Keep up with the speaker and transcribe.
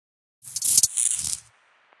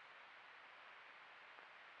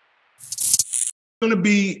going to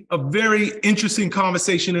be a very interesting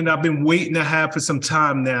conversation, and I've been waiting to have for some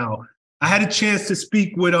time now. I had a chance to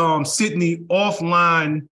speak with Sidney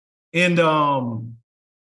offline, and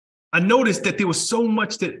I noticed that there was so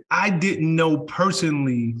much that I didn't know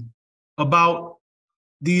personally about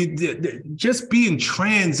the just being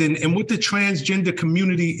trans and what the transgender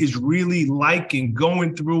community is really like and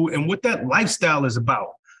going through and what that lifestyle is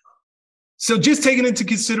about. So just taking into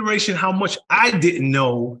consideration how much I didn't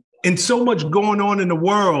know and so much going on in the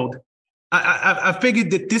world, I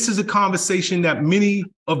figured that this is a conversation that many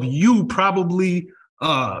of you probably,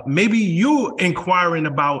 maybe you're inquiring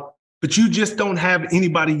about, but you just don't have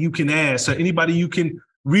anybody you can ask or anybody you can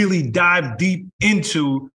really dive deep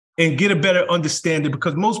into and get a better understanding,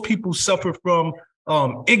 because most people suffer from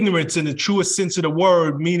ignorance in the truest sense of the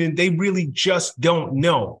word, meaning they really just don't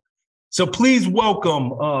know. So please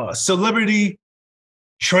welcome celebrity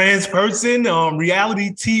trans person,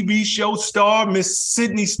 reality TV show star, Miss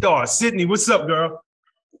Sidney Starr. Sidney, what's up, girl?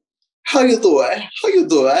 How you doing?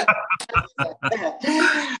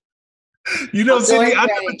 You know, Sidney, I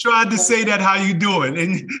never tried to say that, how you doing?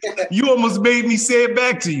 And you almost made me say it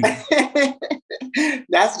back to you.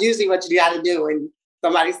 That's usually what you got to do. When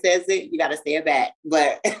somebody says it, you got to say it back.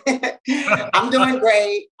 But I'm doing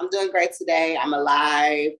great. I'm doing great today. I'm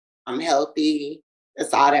alive. I'm healthy.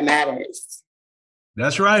 That's all that matters.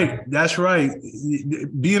 That's right. That's right.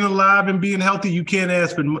 Being alive and being healthy, you can't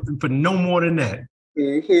ask for no more than that.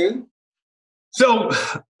 Mm-hmm. So,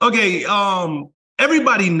 okay,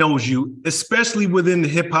 everybody knows you, especially within the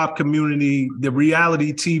hip hop community, the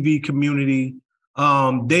reality TV community.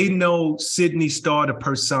 They know Sidney Starr, the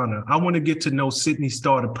persona. I want to get to know Sidney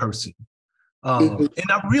Starr, the person. And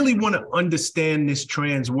I really want to understand this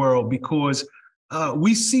trans world because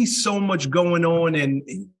we see so much going on.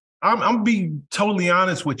 And I'm being totally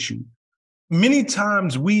honest with you. Many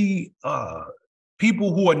times we,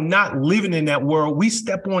 people who are not living in that world, we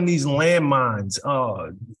step on these landmines,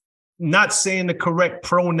 not saying the correct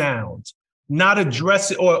pronouns, not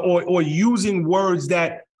addressing or using words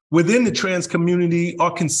that within the trans community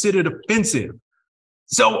are considered offensive.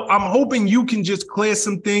 So I'm hoping you can just clear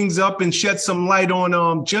some things up and shed some light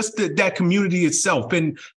on just that community itself.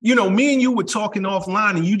 And, you know, me and you were talking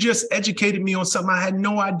offline and you just educated me on something I had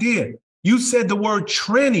no idea. You said the word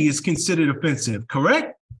tranny is considered offensive,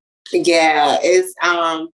 correct? Yeah, it's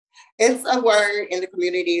a word in the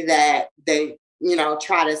community that they, you know,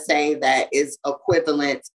 try to say that is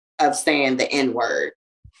equivalent of saying the N-word.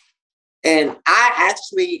 And I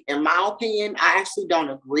actually, in my opinion, I actually don't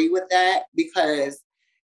agree with that, because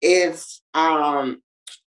if tranny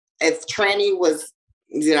was,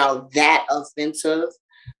 you know, that offensive,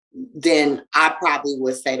 then I probably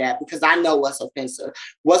would say that, because I know what's offensive.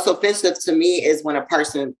 What's offensive to me is when a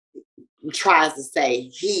person tries to say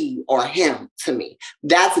he or him to me.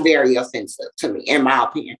 That's very offensive to me, in my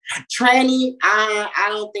opinion. Tranny, I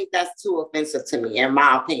don't think that's too offensive to me, in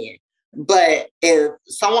my opinion. But if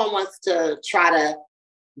someone wants to try to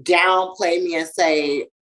downplay me and say,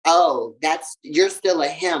 oh, you're still a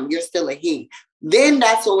him, you're still a he, then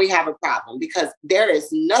that's when we have a problem, because there is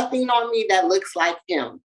nothing on me that looks like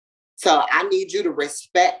him. So I need you to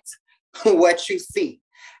respect what you see,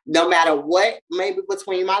 no matter what may be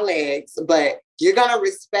between my legs, but you're going to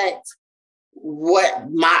respect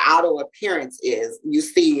what my outer appearance is. You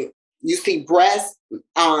see breasts.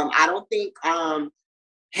 I don't think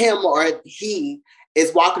him or he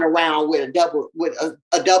is walking around with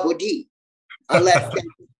a double D,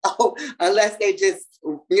 unless they just,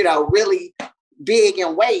 you know, really big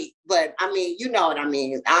in weight. But I mean, you know what I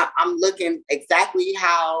mean. I'm looking exactly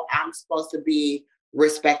how I'm supposed to be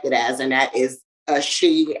respected as, and that is a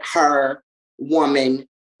she, her, woman,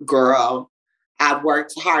 girl. I've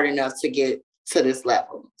worked hard enough to get to this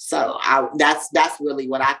level. So that's really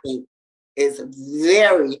what I think is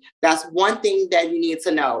that's one thing that you need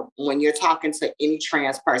to know when you're talking to any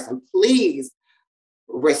trans person. Please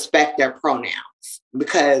respect their pronouns,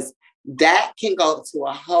 because that can go to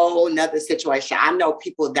a whole nother situation. I know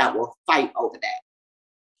people that will fight over that.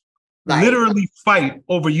 Like, literally fight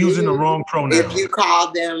over using the wrong pronoun. If you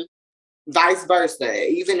call them vice versa,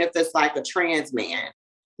 even if it's like a trans man,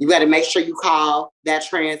 you got to make sure you call that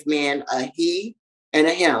trans man a he and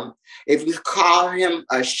a him. If you call him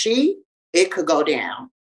a she, it could go down.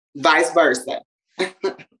 Vice versa.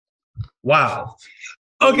 Wow.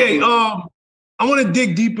 Okay. I want to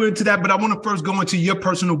dig deeper into that, but I want to first go into your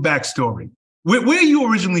personal backstory. Where are you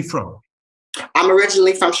originally from? I'm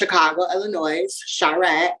originally from Chicago, Illinois,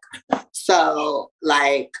 Chirac. So,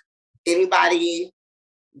 like, anybody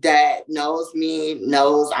that knows me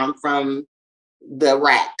knows I'm from the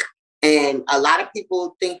rack. And a lot of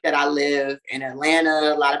people think that I live in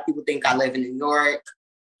Atlanta. A lot of people think I live in New York,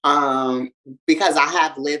 because I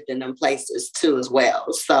have lived in them places too as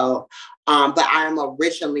well. So, but I am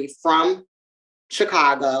originally from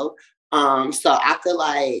Chicago. So I feel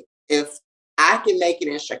like if I can make it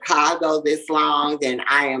in Chicago this long, then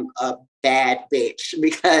I am a bad bitch,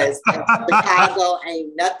 because Chicago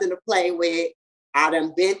ain't nothing to play with. I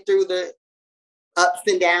done been through the ups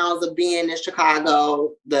and downs of being in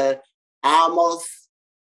Chicago, the almost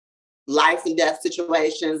life and death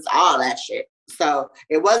situations, all that shit. So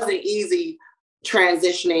it wasn't easy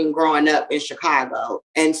transitioning growing up in Chicago,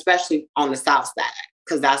 and especially on the South Side,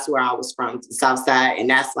 because that's where I was from, the South Side. And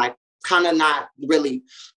that's like kind of not really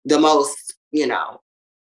the most,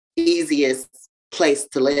 easiest place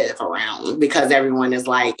to live around, because everyone is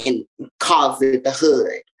like, and calls it the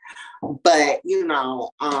hood. But,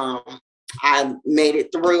 I made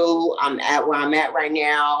it through. I'm at where I'm at right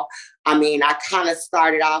now. I mean, I kind of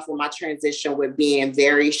started off with my transition with being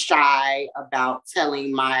very shy about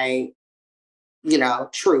telling my,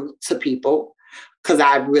 truth to people, because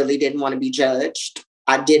I really didn't want to be judged.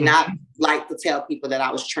 I did not like to tell people that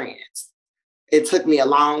I was trans. It took me a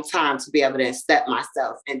long time to be able to accept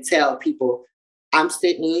myself and tell people I'm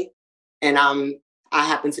Sidney and I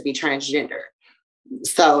happen to be transgender.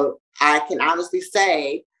 So I can honestly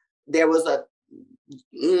say there was a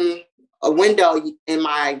window in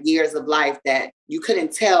my years of life that you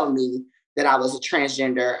couldn't tell me that I was a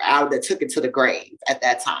transgender. I would have took it to the grave at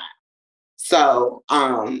that time. So,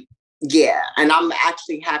 yeah, and I'm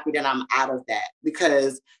actually happy that I'm out of that,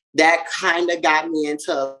 because that kind of got me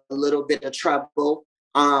into a little bit of trouble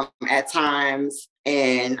at times.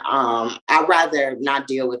 And I'd rather not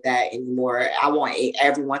deal with that anymore. I want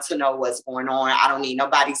everyone to know what's going on. I don't need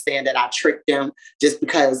nobody saying that I tricked them, just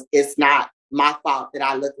because it's not my fault that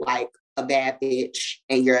I look like a bad bitch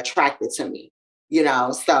and you're attracted to me.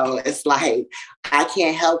 So it's like, I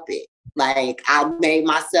can't help it. Like, I made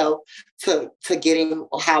myself to getting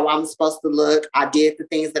how I'm supposed to look. I did the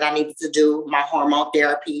things that I needed to do, my hormone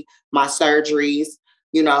therapy, my surgeries,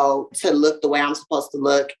 to look the way I'm supposed to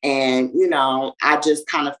look. And, I just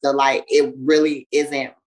kind of feel like it really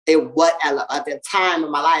isn't, at the time of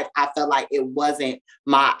my life, I felt like it wasn't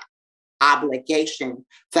my obligation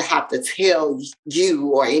to have to tell you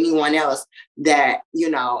or anyone else that,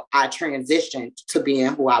 I transitioned to being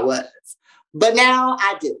who I was. But now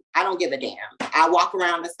I do. I don't give a damn. I walk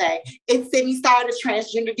around and say, it's Sidney Starr, the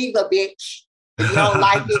transgender diva, bitch. If you don't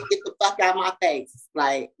like it, get the fuck out of my face.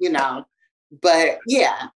 Like, But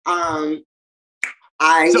yeah, go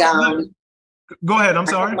ahead. I'm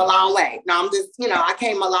sorry. I came a long way. No, I'm just, I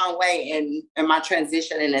came a long way in my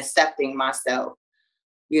transition and accepting myself,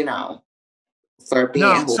 for being.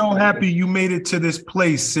 No, I'm so happy you made it to this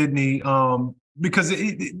place, Sidney, because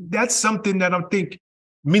that's something that I think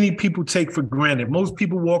many people take for granted. Most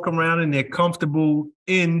people walk around and they're comfortable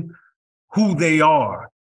in who they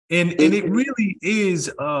are. And it really is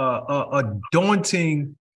a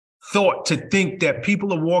daunting thought to think that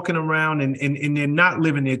people are walking around and they're not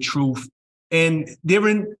living their truth, and they're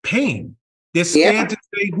in pain. They're scared to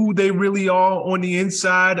say who they really are on the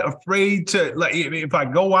inside, afraid to, like, if I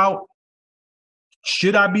go out,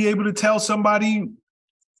 should I be able to tell somebody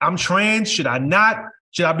I'm trans? Should I not?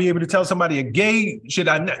 Should I be able to tell somebody a gay? Should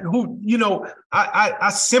I not? I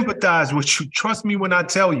sympathize with you. Trust me when I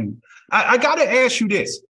tell you. I got to ask you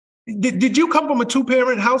this. Did you come from a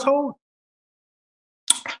two-parent household?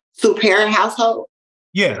 Two-parent household?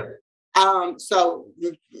 Yeah. So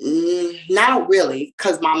not really,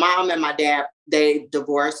 because my mom and my dad, they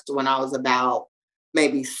divorced when I was about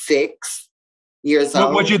maybe 6 years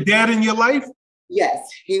old. Was your dad in your life? Yes,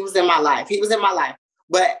 he was in my life.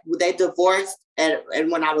 But they divorced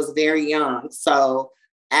and when I was very young. So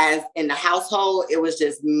as in the household, it was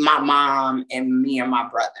just my mom and me and my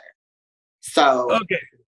brother. So okay.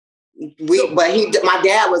 My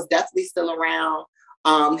dad was definitely still around.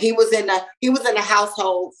 He was in the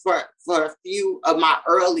household for a few of my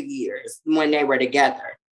early years when they were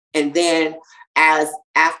together. And then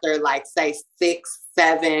after like say 6,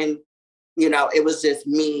 7, it was just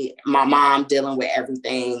me, my mom dealing with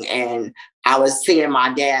everything. And I was seeing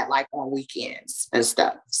my dad like on weekends and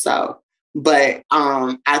stuff. So, but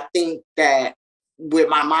I think that with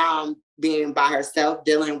my mom being by herself,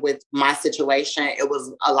 dealing with my situation, it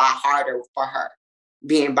was a lot harder for her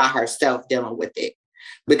being by herself, dealing with it.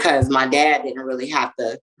 Because my dad didn't really have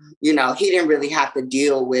to, he didn't really have to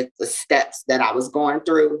deal with the steps that I was going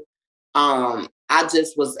through. I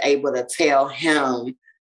just was able to tell him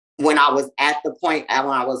when I was at the point I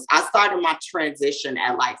started my transition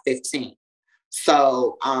at like 15.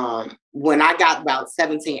 So when I got about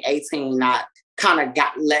 17, 18, I kind of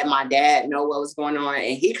let my dad know what was going on,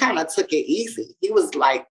 and he kind of took it easy. He was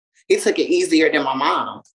like, he took it easier than my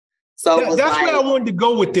mom. So it was that's like, where I wanted to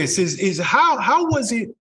go with this is how was it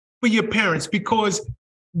for your parents? Because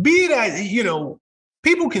be that, you know,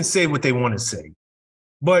 people can say what they want to say,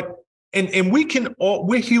 but and we can all,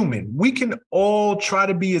 we're human. We can all try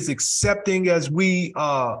to be as accepting as we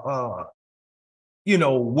you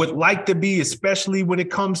know, would like to be, especially when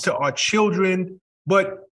it comes to our children.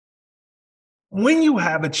 But when you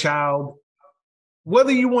have a child,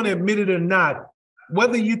 whether you want to admit it or not,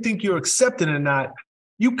 whether you think you're accepted or not,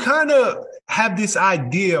 you kind of have this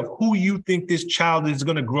idea of who you think this child is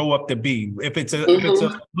going to grow up to be. If it's a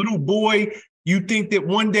little boy, you think that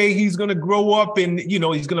one day he's going to grow up and, you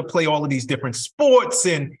know, he's going to play all of these different sports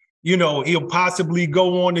and, you know, he'll possibly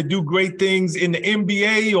go on to do great things in the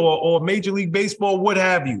NBA or Major League Baseball, what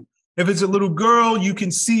have you. If it's a little girl, you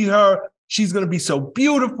can see her. She's going to be so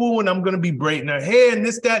beautiful and I'm going to be braiding her hair and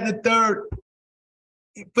this, that, and the third.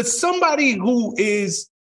 But somebody who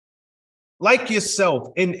is like yourself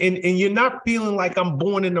and you're not feeling like I'm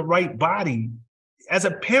born in the right body, as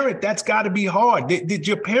a parent, that's got to be hard. Did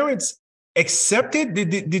your parents accept it?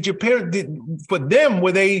 Did your parents, for them,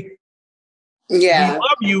 were they, yeah, we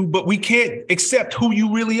love you, but we can't accept who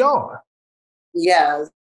you really are? Yeah.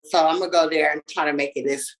 So I'm going to go there and try to make it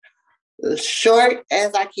as short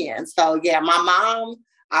as I can. So yeah, my mom,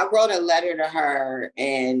 I wrote a letter to her,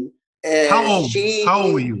 and How old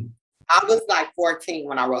were you? I was like 14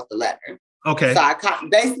 when I wrote the letter. Okay. So I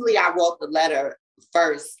wrote the letter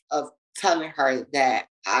first of telling her that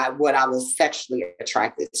what I was sexually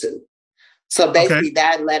attracted to. So basically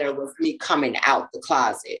that letter was me coming out the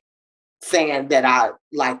closet saying that I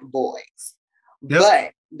liked boys. Yep.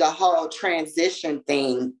 But the whole transition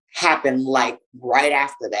thing happened like right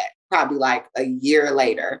after that, probably like a year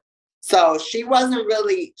later. So she wasn't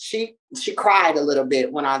really, she cried a little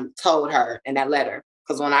bit when I told her in that letter.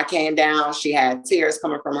 Because when I came down, she had tears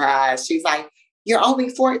coming from her eyes. She's like, you're only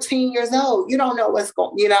 14 years old. You don't know what's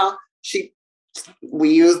going, you know,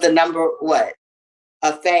 we used the number,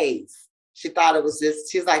 a phase. She thought it was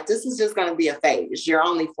just, she's like, this is just going to be a phase. You're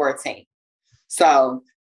only 14. So,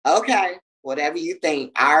 okay, whatever you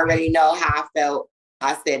think. I already know how I felt.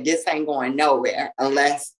 I said, this ain't going nowhere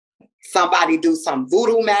unless somebody do some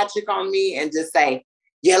voodoo magic on me and just say,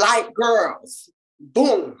 you like girls.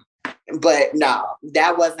 Boom. But no,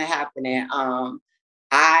 that wasn't happening.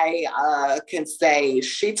 I can say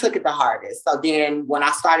she took it the hardest. So then when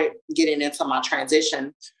I started getting into my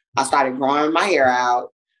transition, I started growing my hair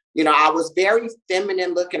out. You know, I was very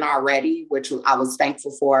feminine looking already, which I was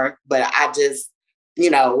thankful for, but I just, you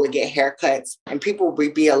know, would get haircuts and people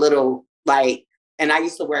would be a little like, and I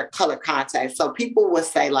used to wear color contacts. So people would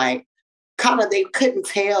say like, kind of, they couldn't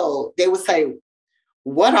tell. They would say,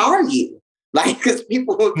 what are you? Like, because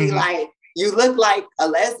people would be like, you look like a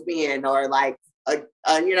lesbian or like a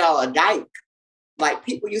dyke. Like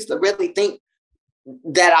people used to really think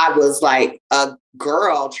that I was like a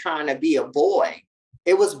girl trying to be a boy.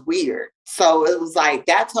 It was weird. So it was like,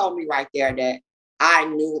 that told me right there that I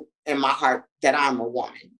knew in my heart that I'm a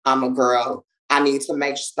woman. I'm a girl. I need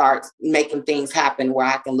to start making things happen where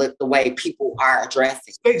I can look the way people are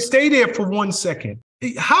addressing. Stay there for 1 second.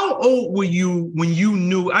 How old were you when you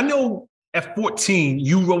knew? I know at 14,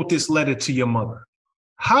 you wrote this letter to your mother.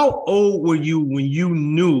 How old were you when you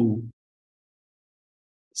knew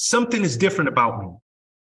something is different about me?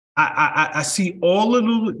 I see all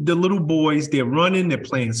of the little boys, they're running, they're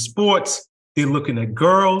playing sports, they're looking at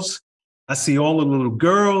girls. I see all the little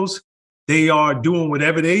girls, they are doing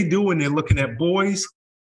whatever they do and they're looking at boys.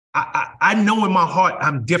 I know in my heart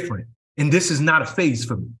I'm different and this is not a phase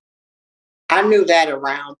for me. I knew that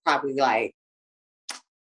around probably like,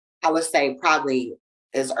 I would say probably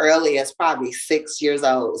as early as probably 6,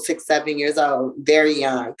 7 years old, very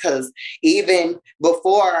young. Because even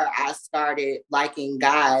before I started liking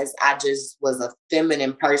guys, I just was a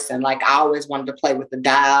feminine person. Like I always wanted to play with the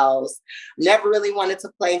dolls. Never really wanted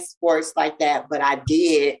to play sports like that, but I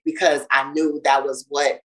did because I knew that was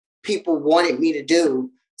what people wanted me to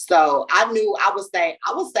do. So I knew I would say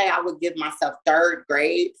I would give myself 3rd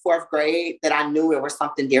grade, 4th grade, that I knew it was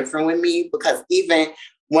something different with me, because even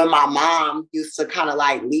when my mom used to kind of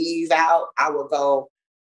like leave out, I would go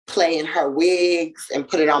play in her wigs and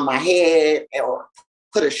put it on my head, or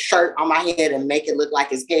put a shirt on my head and make it look like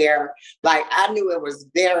his hair. Like I knew it was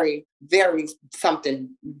very, very something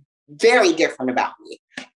very different about me.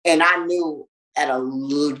 And I knew at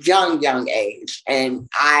a young age. And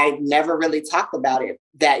I never really talked about it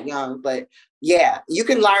that young, but yeah, you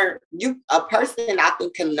can learn, a person I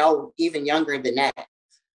think can know even younger than that.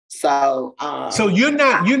 So you're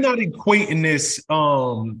not equating this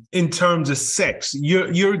in terms of sex.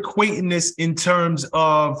 You're equating this in terms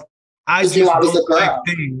of I just knew I was don't a girl. like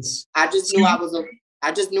things. I just knew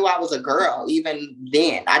I was a girl even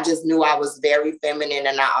then. I just knew I was very feminine,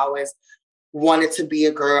 and I always wanted to be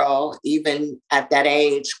a girl even at that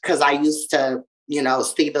age, because I used to,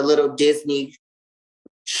 see the little Disney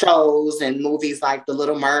shows and movies like The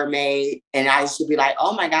Little Mermaid, and I used to be like,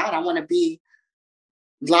 oh my God, I want to be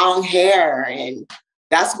long hair. And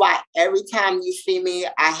that's why every time you see me,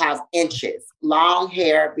 I have inches, long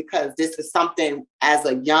hair, because this is something as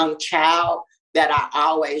a young child that I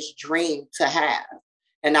always dreamed to have.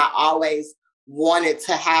 And I always wanted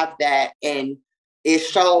to have that. And it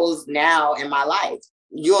shows now in my life.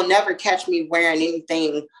 You'll never catch me wearing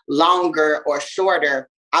anything longer or shorter.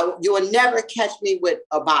 You will never catch me with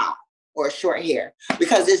a bob or short hair,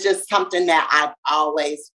 because it's just something that I've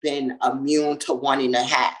always been immune to wanting to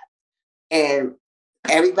have. And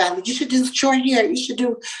everybody, you should do short hair. You should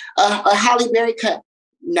do a Halle Berry cut.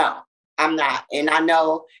 No, I'm not. And I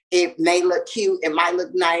know it may look cute. It might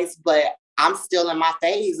look nice, but I'm still in my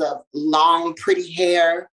phase of long, pretty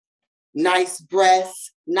hair, nice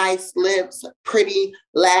breasts, nice lips, pretty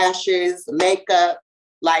lashes, makeup.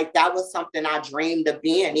 Like that was something I dreamed of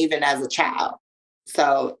being even as a child.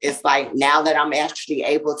 So it's like now that I'm actually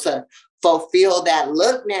able to fulfill that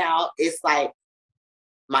look now, it's like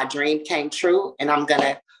my dream came true, and I'm going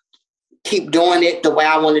to keep doing it the way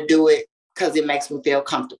I want to do it because it makes me feel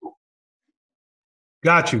comfortable.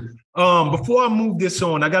 Got you. Before I move this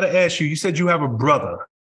on, I got to ask you, you said you have a brother.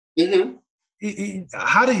 Mm-hmm.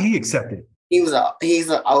 How did he accept it? He's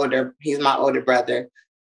my older brother.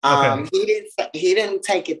 Okay. He didn't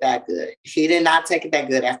take it that good. He did not take it that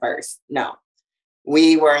good at first. No.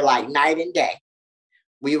 We were like night and day.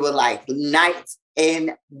 We were like night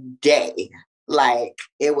and day. Like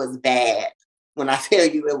it was bad. When I tell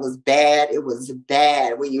you it was bad, it was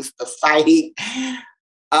bad. We used to fight.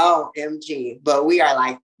 OMG. But we are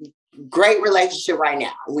like great relationship right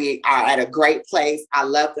now. We are at a great place. I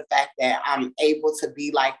love the fact that I'm able to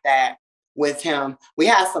be like that with him. We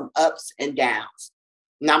have some ups and downs.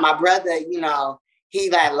 Now my brother, he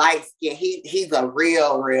that light skin. He's a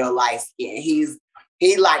real light skin.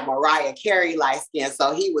 He like Mariah Carey light skin.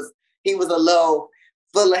 So he was a little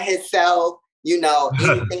full of himself,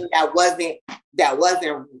 anything that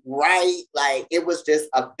wasn't right. Like it was just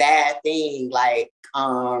a bad thing. Like,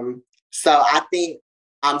 so I think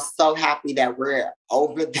I'm so happy that we're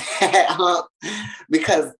over that hump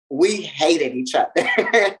because we hated each other.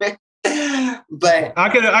 But I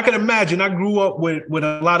could imagine. I grew up with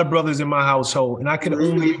a lot of brothers in my household, and I can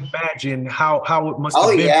only imagine how it must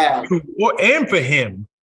have been and for him.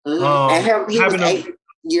 And he was 8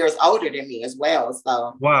 years older than me as well.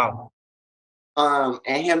 So wow.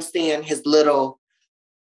 And him seeing his little,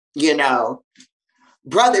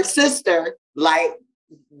 brother, sister, like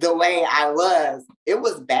the way I was, it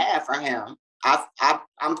was bad for him. I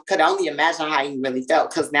could only imagine how he really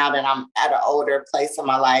felt, because now that I'm at an older place in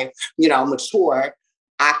my life, mature,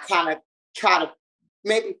 I kind of try to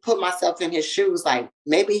maybe put myself in his shoes. Like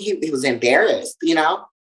maybe he was embarrassed, you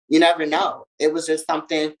never know. It was just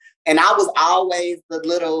something. And I was always the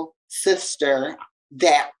little sister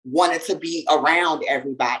that wanted to be around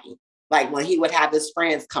everybody. Like when he would have his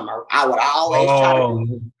friends come around, I would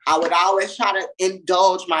always try to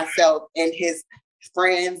indulge myself in his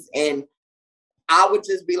friends, and I would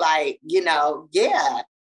just be like, yeah,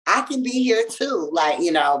 I can be here too. Like,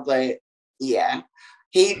 but yeah,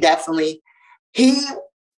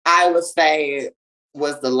 I would say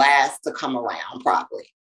was the last to come around,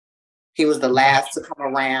 probably. He was the last to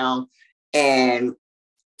come around, and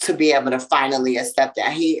to be able to finally accept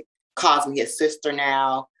that. He calls me his sister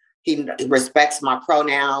now. He respects my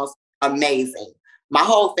pronouns. Amazing. My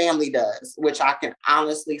whole family does, which I can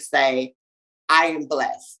honestly say I am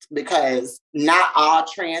blessed, because not all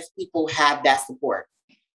trans people have that support.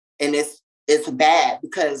 And it's bad,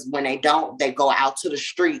 because when they don't, they go out to the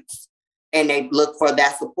streets and they look for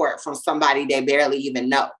that support from somebody they barely even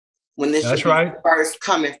know. When this should be first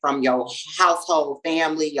coming from your household,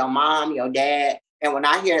 family, your mom, your dad. And when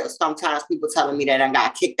I hear sometimes people telling me that I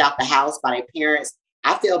got kicked out the house by their parents,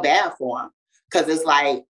 I feel bad for them, because it's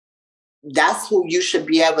like, that's who you should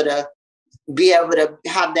be able to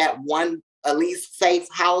have that one, at least safe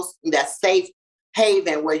house, that safe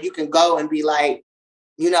haven where you can go and be like,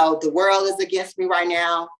 the world is against me right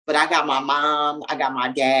now, but I got my mom, I got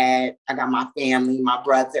my dad, I got my family, my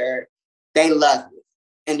brother. they love me,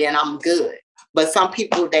 and then I'm good. But some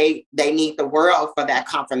people, they need the world for that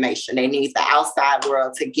confirmation. They need the outside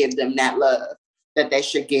world to give them that love that they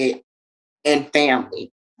should get in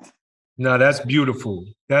family. No, that's beautiful.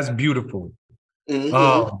 That's beautiful.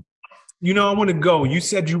 Mm-hmm. You know, I want to go. You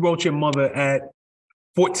said you wrote your mother at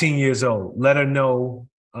 14 years old. Let her know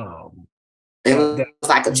it was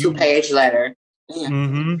like a 2-page letter. Yeah.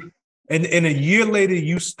 Mm-hmm. And a year later,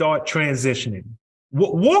 you start transitioning.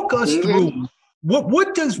 Walk us through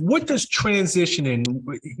what does transitioning?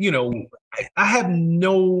 You know, I have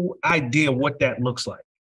no idea what that looks like.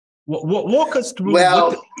 Walk us through.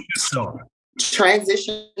 Well,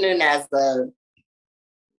 transitioning as a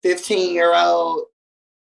 15-year-old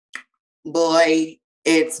boy,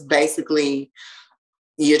 it's basically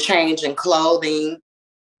you're changing clothing,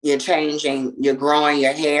 you're growing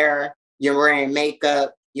your hair, you're wearing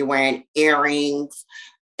makeup, you're wearing earrings.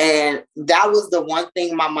 And that was the one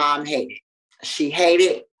thing my mom hated. She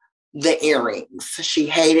hated the earrings. She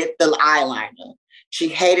hated the eyeliner. She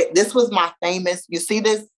hated, this was my famous, you see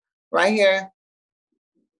this right here?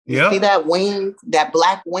 You see that wing, that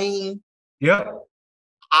black wing? Yeah.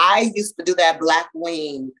 I used to do that black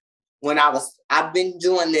wing I've been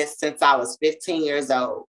doing this since I was 15 years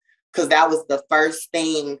old, because that was the first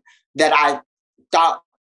thing that I thought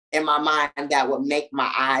in my mind that would make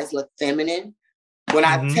my eyes look feminine. When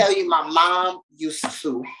I tell you, my mom used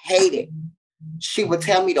to hate it. She would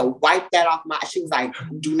tell me to wipe that off she was like,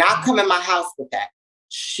 do not come in my house with that.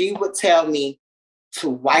 She would tell me to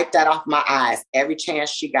wipe that off my eyes every chance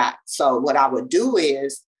she got. So what I would do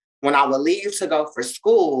is, when I would leave to go for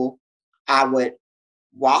school, I would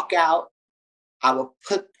walk out, I would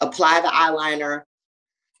apply the eyeliner,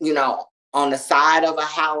 you know, on the side of a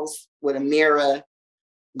house with a mirror,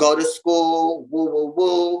 go to school, woo, woo,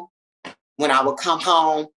 woo. When I would come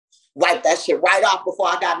home, wipe that shit right off before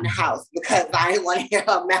I got in the house, because I didn't want to hear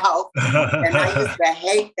her mouth. And I used to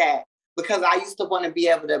hate that, because I used to want to be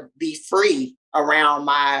able to be free around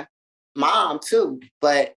my mom too.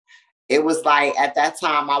 But it was like, at that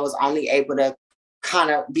time, I was only able to kind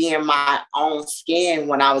of be in my own skin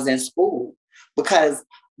when I was in school, because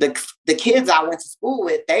the kids I went to school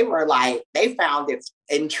with, they were like, they found it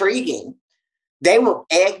intriguing. They would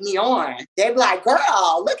egg me on. They'd be like,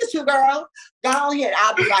 girl, look at you, girl. Go on here.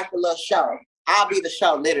 I'll be like the little show. I'll be the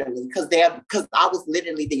show, literally, because I was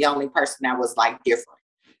literally the only person that was like different.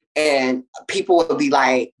 And people would be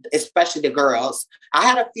like, especially the girls. I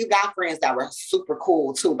had a few guy friends that were super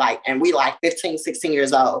cool too, like, and we like 15, 16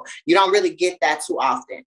 years old. You don't really get that too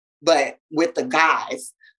often, but with the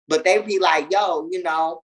guys. But they'd be like, yo, you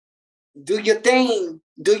know, do your thing.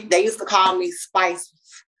 They used to call me Spice.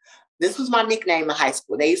 This was my nickname in high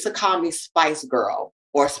school. They used to call me Spice Girl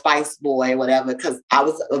or Spice Boy, whatever, because I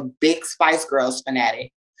was a big Spice Girls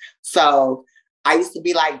fanatic. So I used to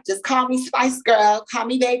be like, just call me Spice Girl, call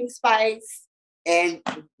me Baby Spice. And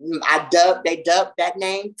they dubbed that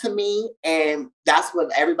name to me. And that's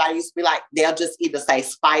what everybody used to be like. They'll just either say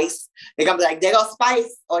Spice. They're going to be like, there go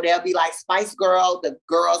Spice. Or they'll be like Spice Girl. The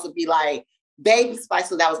girls would be like Baby Spice.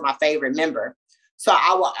 So that was my favorite member. So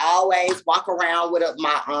I would always walk around with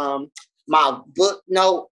my book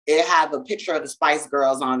note. It have a picture of the Spice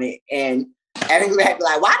Girls on it. And everybody be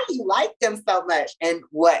like, why do you like them so much? And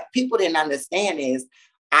what people didn't understand is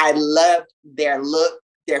I loved their look,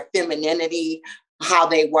 their femininity, how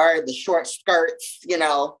they were, the short skirts, you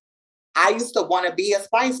know. I used to want to be a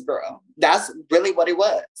Spice Girl. That's really what it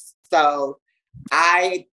was. So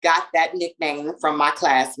I got that nickname from my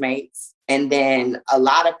classmates. And then a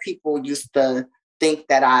lot of people used to think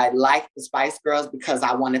that I liked the Spice Girls because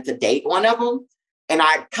I wanted to date one of them. And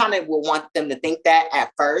I kind of would want them to think that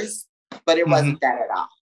at first, but it wasn't that at all.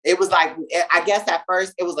 It was like, I guess at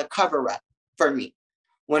first it was a cover up for me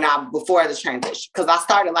before the transition. Because I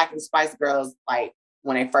started liking the Spice Girls like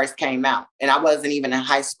when they first came out, and I wasn't even in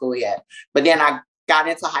high school yet. But then I got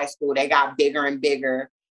into high school, they got bigger and bigger.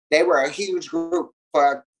 They were a huge group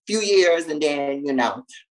for a few years, and then, you know,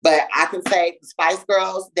 but I can say the Spice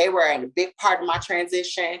Girls, they were a big part of my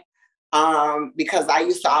transition, because I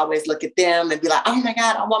used to always look at them and be like, oh my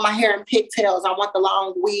God, I want my hair in pigtails. I want the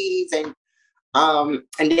long weaves. And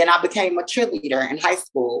then I became a cheerleader in high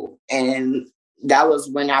school. And that was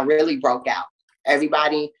when I really broke out.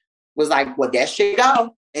 Everybody was like, well, there she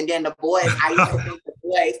go. And then the boys, I used to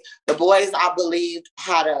think the boys, I believed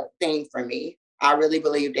had a thing for me. I really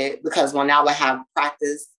believed it, because when I would have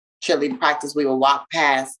cheerleading practice, we would walk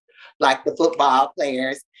past like the football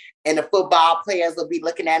players, and the football players would be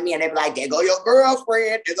looking at me and they'd be like, there go your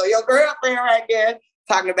girlfriend. There go your girlfriend right there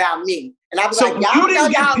talking about me. And I'd be like, y'all know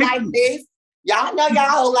y'all like this. Y'all know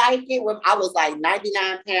y'all like it when I was like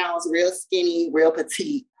 99 pounds, real skinny, real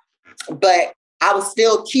petite, but I was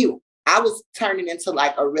still cute. I was turning into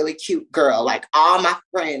like a really cute girl. Like all my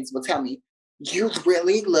friends would tell me, you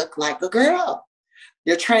really look like a girl.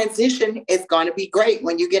 Your transition is going to be great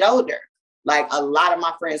when you get older. Like a lot of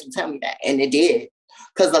my friends would tell me that, and it did.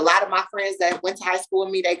 Because a lot of my friends that went to high school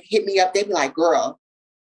with me, they hit me up, they'd be like, girl,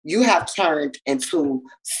 you have turned into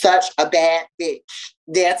such a bad bitch.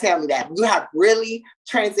 They'll tell me that. You have really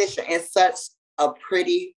transitioned in such a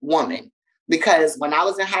pretty woman. Because when I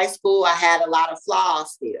was in high school, I had a lot of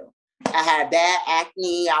flaws still. I had bad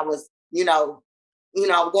acne. I was,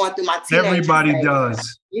 going through my teenage Everybody phase.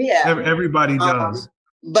 does. Yeah. Everybody does.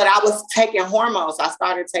 But I was taking hormones. I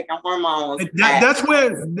started taking hormones. That's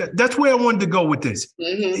where I wanted to go with this.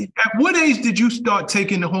 Mm-hmm. At what age did you start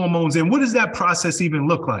taking the hormones, and what does that process even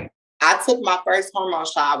look like? I took my first hormone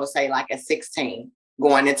shot, I would say like at 16,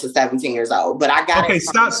 going into 17 years old. But I got it. Okay,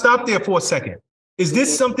 stop there for a second. Is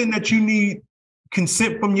this something that you need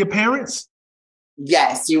consent from your parents?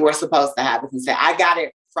 Yes, you were supposed to have a consent. I got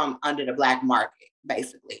it from under the black market,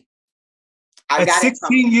 basically. At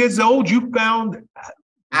 16 years old, you found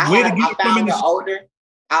I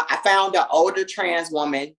found an older trans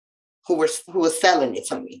woman who was selling it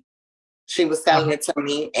to me. She was selling it to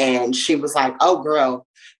me, and she was like, "Oh, girl,"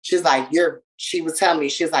 she's like, she was telling me,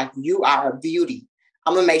 she's like, "You are a beauty.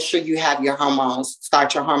 I'm gonna make sure you have your hormones,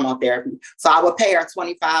 start your hormone therapy." So I would pay her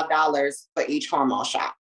 $25 for each hormone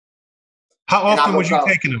shot. How often was you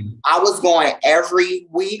taking them? I was going every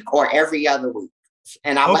week or every other week,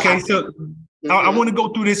 and I want to go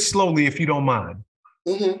through this slowly, if you don't mind.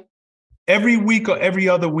 Mm-hmm. Every week or every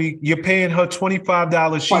other week, you're paying her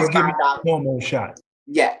 $25. She's giving me a hormone shot.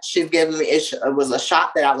 Yeah, she's giving me it was a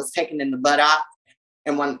shot that I was taking in the buttock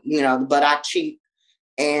and the buttock cheek.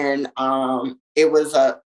 And it was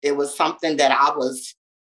something that I was,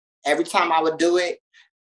 every time I would do it,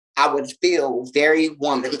 I would feel very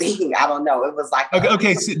womanly. I don't know. It was like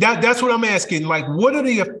okay. So that's what I'm asking. Like, what are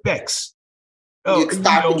the effects? You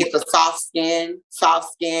start to get the soft skin.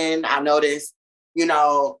 I noticed,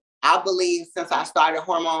 I believe since I started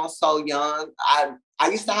hormones so young, I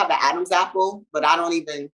used to have the Adam's apple, but I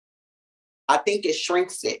think it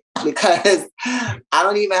shrinks it because I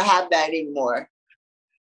don't even have that anymore.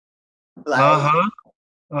 Like,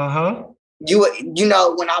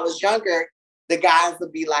 when I was younger, the guys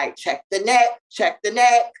would be like, check the neck.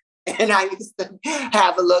 And I used to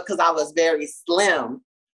have a look because I was very slim.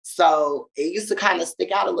 So it used to kind of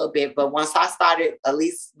stick out a little bit. But once I started at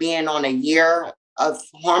least being on a year of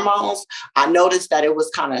hormones, I noticed that it was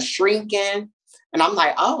kind of shrinking. And I'm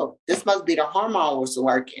like, oh, this must be the hormones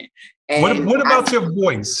working. And what about your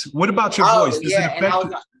voice? What about your voice? Does it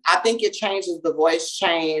affect I think it changes the voice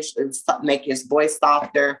change and make your voice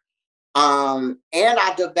softer. And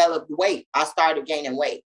I developed weight. I started gaining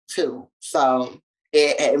weight too. So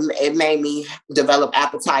it made me develop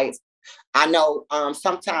appetites. I know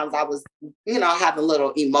sometimes I was, having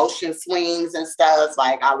little emotion swings and stuff.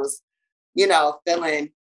 Like I was,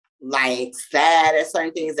 feeling like sad at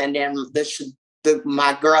certain things. And then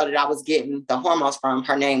my girl that I was getting the hormones from,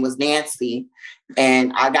 her name was Nancy.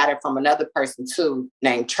 And I got it from another person too,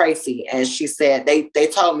 named Tracy. And she said, they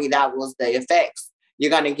told me that was the effects.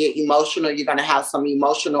 You're going to get emotional. You're going to have some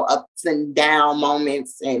emotional ups and down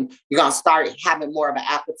moments. And you're going to start having more of an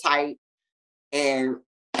appetite. And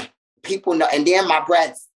people know. And then my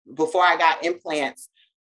breasts, before I got implants,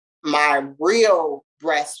 my real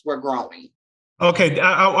breasts were growing. Okay.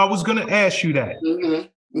 I was going to ask you that. Mm-hmm.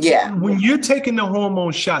 Yeah. When you're taking the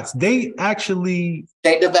hormone shots, they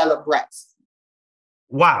develop breasts.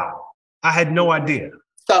 Wow. I had no idea.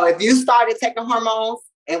 So if you started taking hormones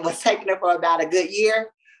and was taking it for about a good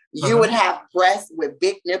year, you would have breasts with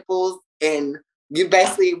big nipples, and you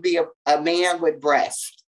basically be a man with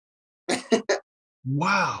breasts.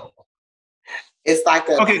 Wow. It's like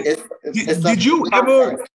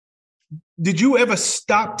did you ever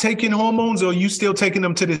stop taking hormones, or are you still taking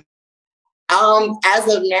them to the?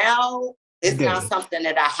 As of now, it's not something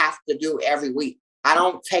that I have to do every week. I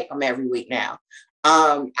don't take them every week now.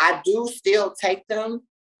 I do still take them,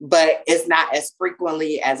 but it's not as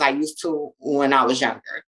frequently as I used to when I was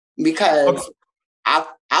younger, because I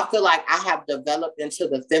feel like I have developed into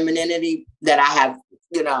the femininity that I have,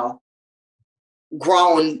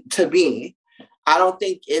 grown to be. I don't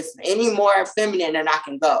think it's any more feminine than I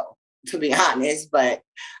can go, to be honest. But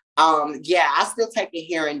I still take it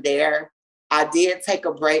here and there. I did take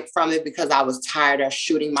a break from it because I was tired of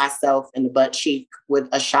shooting myself in the butt cheek with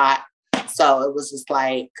a shot. So it was just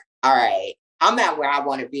like, all right, I'm at where I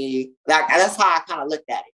want to be. Like, that's how I kind of looked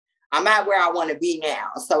at it. I'm at where I want to be now.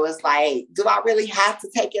 So it's like, do I really have to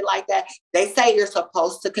take it like that? They say you're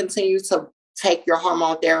supposed to continue to take your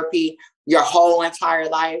hormone therapy your whole entire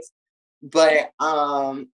life. But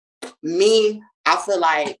me, I feel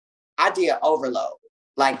like I did overload.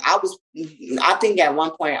 Like I think at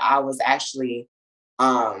one point I was actually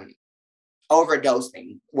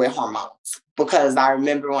overdosing with hormones, because I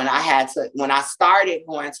remember when I started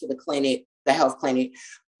going to the clinic, the health clinic,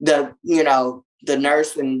 the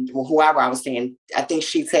nurse and whoever I was seeing, I think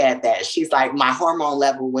she said that she's like, my hormone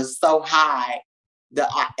level was so high, the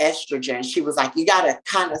estrogen. She was like, you got to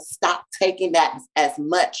kind of stop taking that as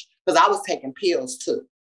much, because I was taking pills too.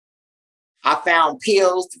 I found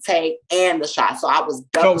pills to take and the shot, so I was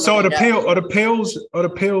doubling. So are the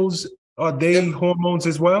pills are they hormones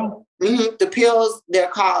as well? Mm-hmm. The pills, they're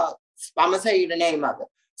called. I'm gonna tell you the name of it.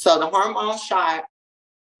 So the hormone shot,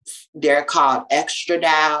 they're called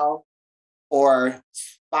estradiol or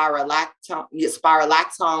spirolactone.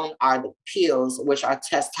 Spirolactone are the pills, which are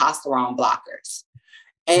testosterone blockers,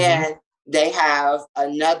 and they have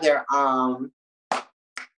another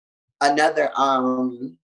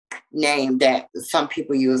name that some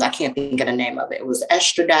people use. I can't think of the name of it. It was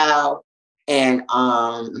estradiol and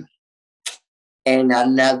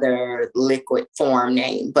another liquid form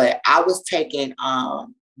name, but I was taking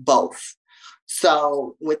both.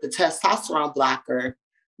 So with the testosterone blocker,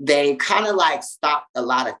 they kind of like stopped a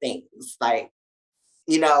lot of things. Like,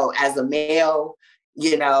 as a male,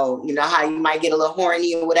 you know how you might get a little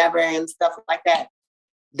horny or whatever and stuff like that.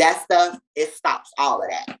 That stuff, it stops all of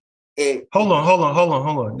that. Hold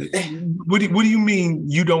on. What do you mean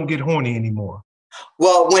you don't get horny anymore?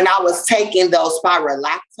 Well, when I was taking those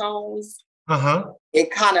spirolactones, it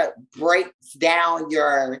kind of breaks down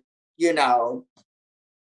your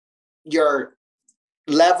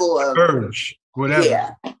level of urge, whatever.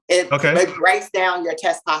 Yeah, it breaks down your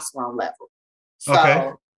testosterone level. So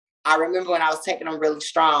I remember when I was taking them really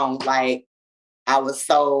strong, like I'm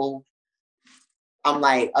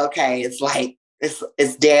like, okay, it's like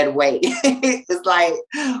it's dead weight. It's like,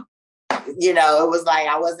 it was like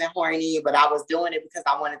I wasn't horny, but I was doing it because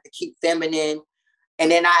I wanted to keep feminine. And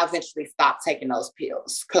then I eventually stopped taking those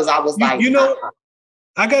pills because I was like,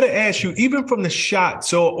 I got to ask you, even from the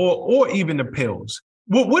shots or even the pills,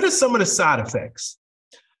 what are some of the side effects?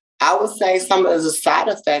 I would say some of the side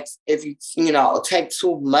effects, if you take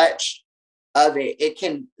too much of it, it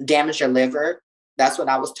can damage your liver. That's what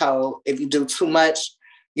I was told. If you do too much,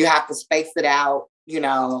 you have to space it out.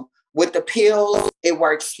 With the pills, it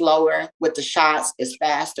works slower. With the shots, it's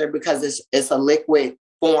faster because it's a liquid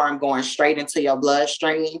form going straight into your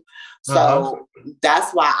bloodstream. So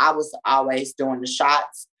that's why I was always doing the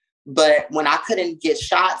shots. But when I couldn't get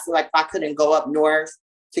shots, like if I couldn't go up north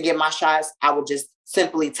to get my shots, I would just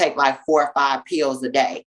simply take like 4 or 5 pills a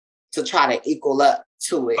day to try to equal up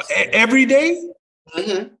to it. Every day?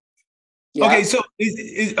 Mm-hmm. Yep. Okay, so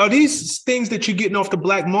are these things that you're getting off the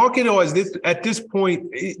black market, or is this at this point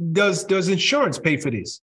does insurance pay for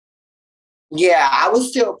this? Yeah, I was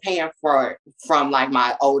still paying for it from like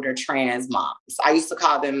my older trans moms. I used to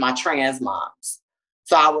call them my trans moms.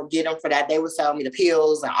 So I would get them for that. They would sell me the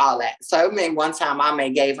pills and all that. So it meant one time I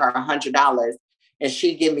gave her $100 and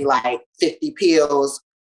she'd give me like 50 pills,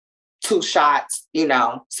 2 shots,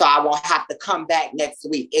 so I won't have to come back next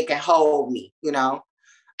week. It can hold me,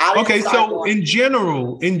 Okay, so in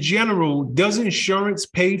general, does insurance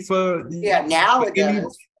pay for? Yeah, now it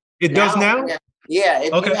does. It does now? Yeah,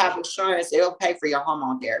 if you have insurance, it'll pay for your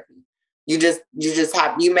hormone therapy. You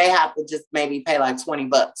may have to just maybe pay like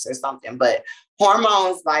 $20 or something. But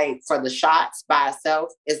hormones, like for the shots by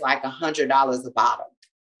itself, is like $100 a bottle,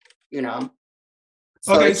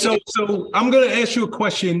 So okay, so I'm gonna ask you a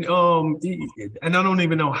question, and I don't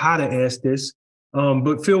even know how to ask this.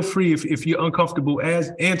 But feel free if you're uncomfortable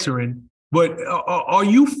as answering. But are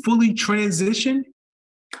you fully transitioned?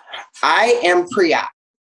 I am pre-op.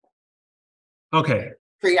 Okay.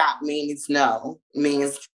 Pre-op means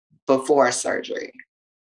before surgery.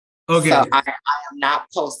 Okay. So I am not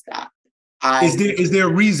post-op. Is there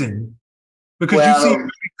a reason? Because you seem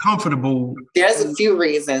very comfortable. There's a few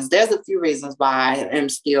reasons. There's a few reasons why I am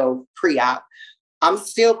still pre-op. I'm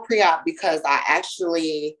still pre-op because I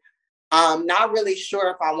actually I'm not really sure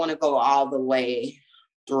if I want to go all the way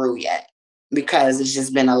through yet, because it's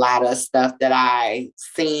just been a lot of stuff that I've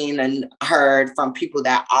seen and heard from people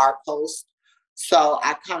that are post. So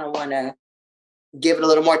I kind of want to give it a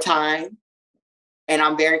little more time. And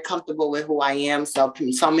I'm very comfortable with who I am. So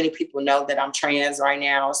many people know that I'm trans right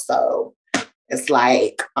now. So it's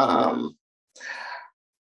like, why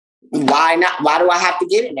not? Why do I have to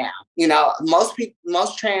get it now?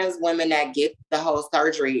 Most trans women that get the whole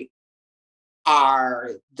surgery,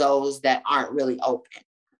 are those that aren't really open.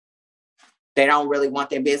 They don't really want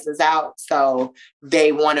their business out. So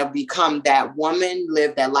they want to become that woman,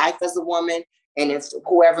 live that life as a woman. And if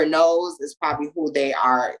whoever knows is probably who they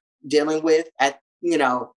are dealing with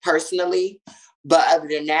personally. But other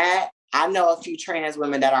than that, I know a few trans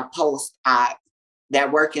women that are post-op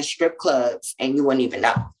that work in strip clubs and you wouldn't even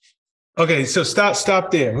know. Okay, so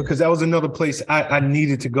stop there, because that was another place I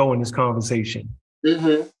needed to go in this conversation.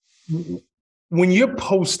 Mm-hmm. When you're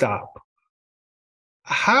post-op,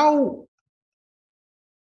 how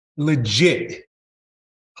legit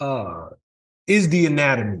is the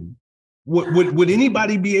anatomy? Would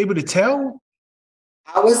anybody be able to tell?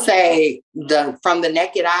 I would say from the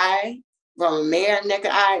naked eye, from a mere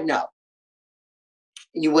naked eye, no.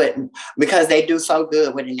 You wouldn't, because they do so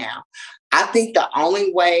good with it now. I think the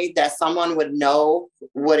only way that someone would know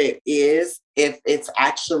what it is if it's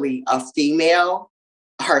actually a female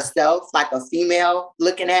herself, like a female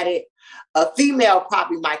looking at it. A female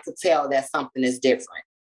probably might could tell that something is different.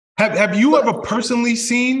 Have you ever personally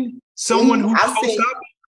seen someone who posts up?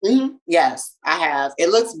 Yes, I have. It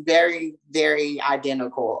looks very, very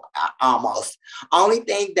identical, almost. Only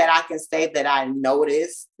thing that I can say that I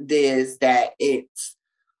noticed is that it's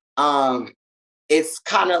kind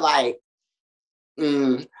of like,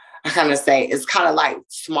 I kind of say it's kind of like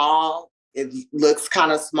small. It looks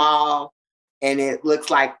kind of small, and it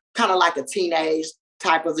looks like kind of like a teenage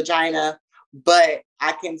type of vagina. But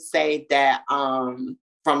I can say that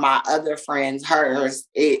from my other friends, hers,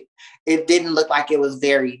 it didn't look like it was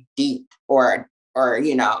very deep or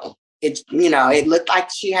it looked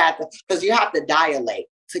like she had to, because you have to dilate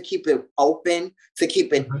to keep it open, to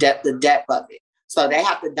keep it the depth of it. So they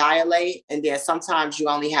have to dilate, and then sometimes you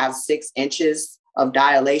only have 6 inches of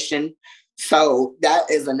dilation. So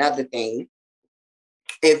that is another thing.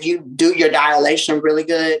 If you do your dilation really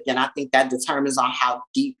good, then I think that determines on how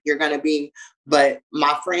deep you're going to be. But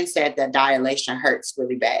my friend said that dilation hurts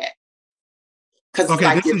really bad. Okay,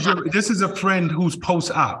 like this is a friend who's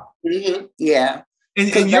post-op. Mm-hmm, yeah.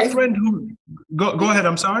 And your friend who, go ahead,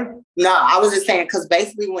 I'm sorry? No, I was just saying, because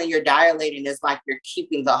basically when you're dilating, it's like you're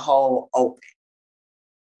keeping the hole open.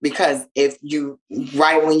 Because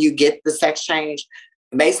right when you get the sex change,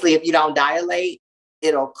 basically if you don't dilate,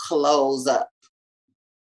 it'll close up.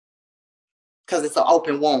 Because it's an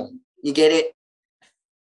open wound. You get it?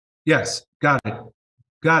 Yes, got it.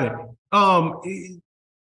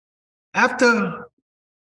 After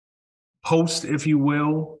post, if you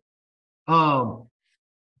will, does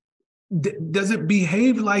it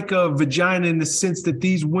behave like a vagina in the sense that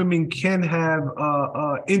these women can have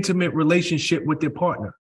a intimate relationship with their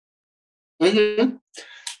partner? Mm-hmm.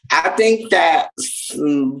 I think that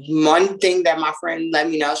one thing that my friend let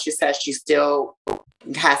me know, she says she still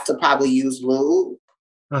has to probably use lube.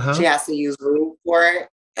 She has to use lube for it.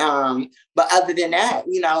 But other than that,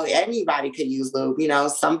 anybody could use lube.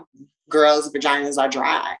 Some girls' vaginas are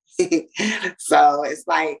dry. So it's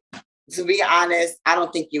like, to be honest, I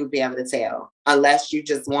don't think you would be able to tell unless you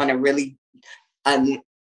just want to really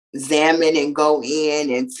examine and go in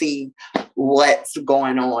and see what's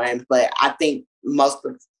going on. But I think most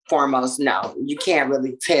foremost, no, you can't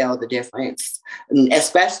really tell the difference,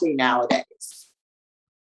 especially nowadays.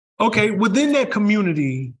 Okay, within that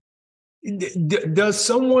community, does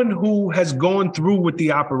someone who has gone through with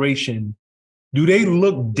the operation, do they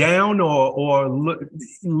look down or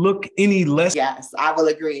look any less? Yes, I will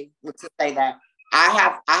agree to say that.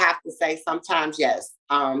 I have to say sometimes, yes.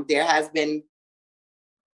 There has been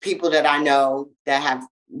people that I know that have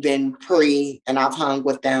been pre, and I've hung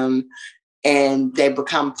with them, and they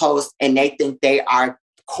become post, and they think they are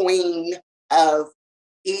queen of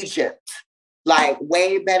Egypt, like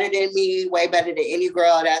way better than me, way better than any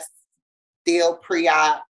girl that's still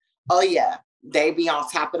pre-op. Oh yeah, they be on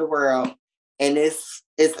top of the world. And it's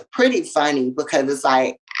pretty funny because it's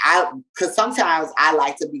like, because sometimes I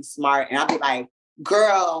like to be smart and I'll be like,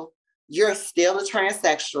 girl, you're still a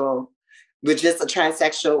transsexual, but just a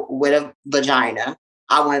transsexual with a vagina.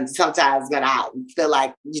 I want sometimes when I feel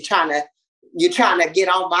like you're trying to get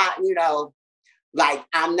on my, like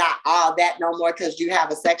I'm not all that no more because you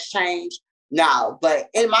have a sex change. No, but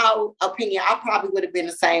in my opinion, I probably would have been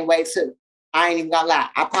the same way too. I ain't even gonna lie.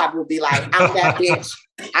 I probably would be like, I'm that bitch.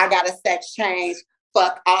 I got a sex change.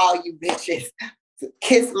 Fuck all you bitches.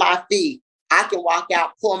 Kiss my feet. I can walk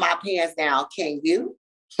out, pull my pants down. Can you?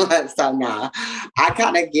 So nah, I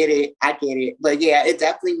kind of get it. I get it. But yeah, it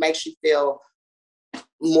definitely makes you feel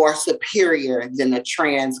more superior than a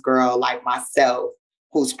trans girl like myself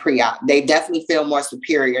who's pre-op. They definitely feel more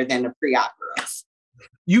superior than the pre-op girls.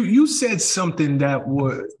 You said something that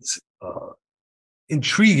was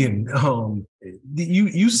intriguing.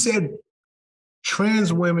 You said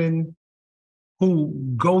trans women who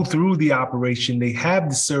go through the operation, they have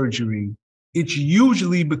the surgery, it's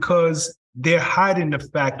usually because they're hiding the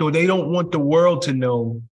fact, or they don't want the world to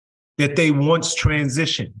know that they once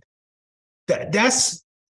transitioned. That's,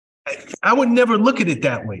 I would never look at it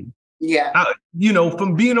that way. Yeah.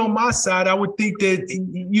 From being on my side, I would think that,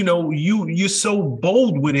 you're so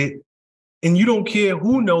bold with it and you don't care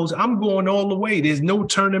who knows. I'm going all the way. There's no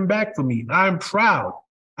turning back for me. I'm proud.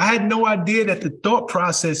 I had no idea that the thought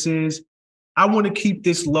process is, I want to keep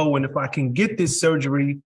this low. And if I can get this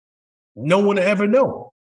surgery, no one will ever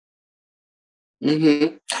know.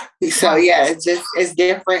 Mm-hmm. So yeah, it's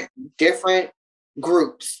different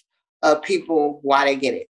groups of people why they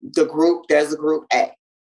get it. There's a group A,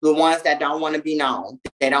 the ones that don't want to be known.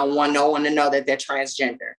 They don't want no one to know that they're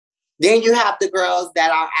transgender. Then you have the girls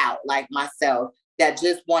that are out, like myself, that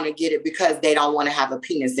just want to get it because they don't want to have a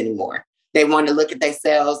penis anymore. They want to look at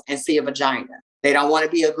themselves and see a vagina. They don't want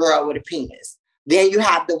to be a girl with a penis. Then you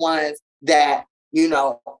have the ones that,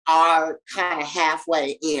 are kind of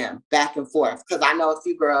halfway in, back and forth. Because I know a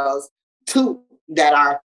few girls, too, that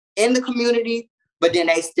are in the community, but then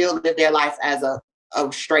they still live their life as a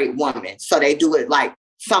straight woman. So they do it like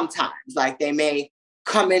sometimes. Like they may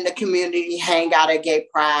come in the community, hang out at gay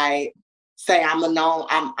pride, say I'm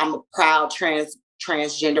a proud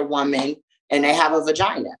transgender woman, and they have a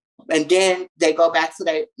vagina. And then they go back to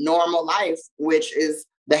their normal life, which is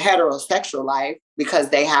the heterosexual life, because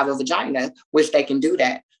they have a vagina, which they can do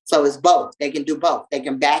that. So it's both. They can do both. They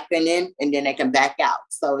can back in and then they can back out.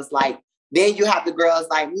 So it's like, then you have the girls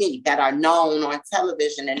like me that are known on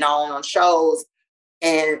television and known on shows.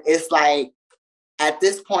 And it's like, at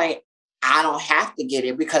this point, I don't have to get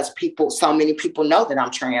it because so many people know that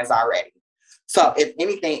I'm trans already. So if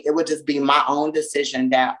anything, it would just be my own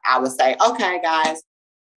decision that I would say, okay, guys,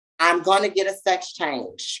 I'm going to get a sex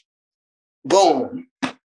change. Boom.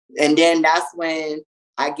 And then that's when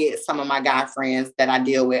I get some of my guy friends that I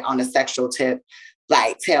deal with on a sexual tip,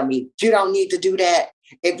 like, tell me, you don't need to do that.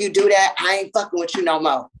 If you do that, I ain't fucking with you no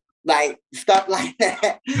more. Like, stuff like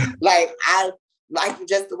that. Like, I like you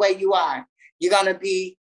just the way you are. You're going to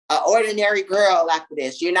be an ordinary girl after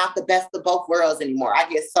this. You're not the best of both worlds anymore. I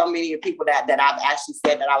get so many people that I've actually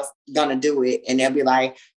said that I was going to do it. And they'll be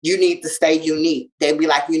like, you need to stay unique. They'll be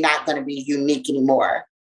like, you're not going to be unique anymore.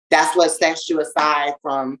 That's what sets you aside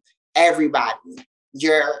from everybody.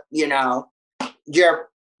 You're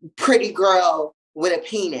pretty girl with a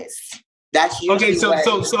penis. That's usually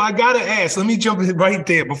okay. So I gotta ask. Let me jump in right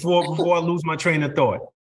there before I lose my train of thought.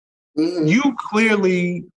 Mm-hmm.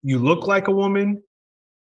 You look like a woman.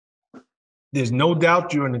 There's no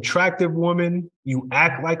doubt you're an attractive woman. You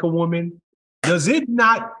act like a woman. Does it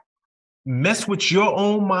not mess with your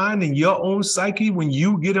own mind and your own psyche when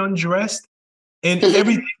you get undressed and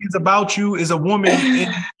everything is about you as a woman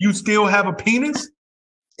and you still have a penis?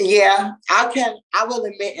 Yeah, I will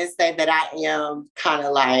admit and say that I am kind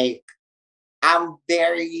of like, I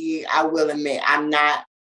will admit, I'm not,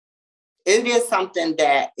 it is something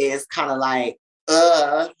that is kind of like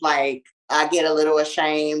I get a little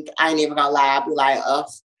ashamed. I ain't even gonna lie. I'll be like,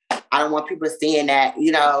 I don't want people seeing that,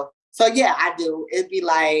 So yeah, I do. It'd be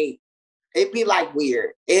like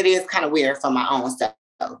weird. It is kind of weird for my own self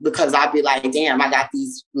because I'd be like, damn, I got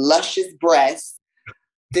these luscious breasts,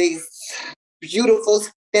 these beautiful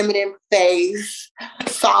feminine face,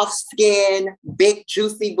 soft skin, big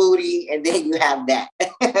juicy booty, and then you have that.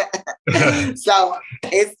 So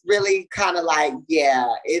it's really kind of like, yeah,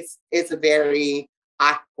 it's a very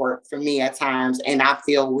awkward for me at times, and I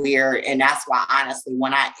feel weird. And that's why, honestly,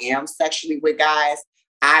 when I am sexually with guys,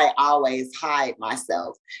 I always hide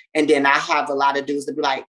myself. And then I have a lot of dudes that be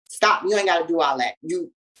like, stop, you ain't got to do all that.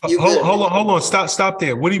 You hold on. Stop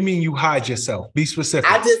there. What do you mean you hide yourself? Be specific.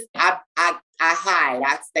 I hide.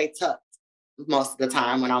 I stay tucked most of the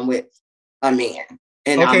time when I'm with a man.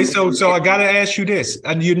 And okay, so I gotta ask you this.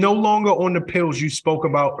 And you're no longer on the pills you spoke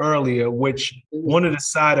about earlier, which one of the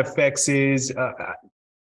side effects is,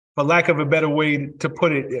 for lack of a better way to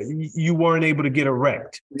put it, you weren't able to get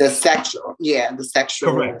erect. The sexual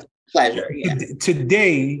correct pleasure. Yeah.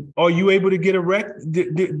 Today, are you able to get erect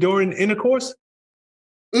during intercourse?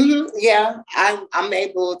 Mm-hmm. Yeah, I'm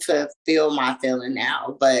able to feel my feeling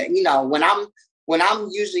now, but when I'm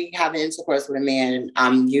usually having intercourse with a man,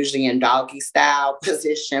 I'm usually in doggy style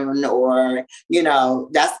position, or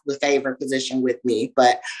that's the favorite position with me.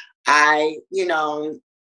 But I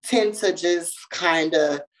tend to just kind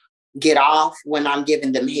of get off when I'm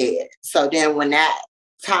giving them head. So then when that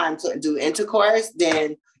time to do intercourse,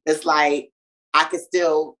 then it's like I can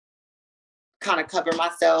still kind of cover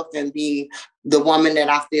myself and be the woman that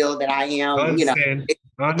I feel that I am. I understand.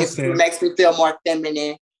 It makes me feel more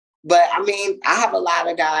feminine. But I mean, I have a lot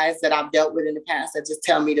of guys that I've dealt with in the past that just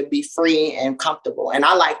tell me to be free and comfortable. And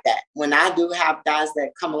I like that. When I do have guys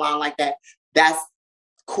that come along like that, that's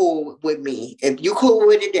cool with me. If you cool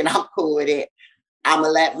with it, then I'm cool with it. I'm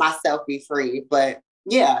gonna let myself be free. But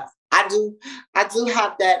yeah, I do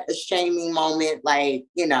have that shaming moment. Like,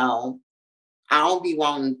 you know, I don't be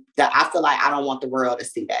wanting that. I feel like I don't want the world to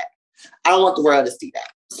see that. I don't want the world to see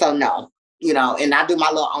that. So no, you know, and I do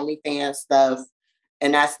my little OnlyFans stuff.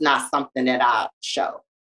 And that's not something that I show,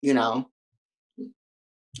 you know.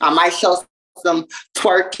 I might show some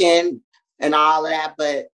twerking and all of that,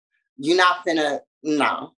 but you're not finna,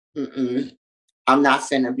 no. I'm not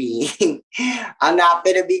finna be, I'm not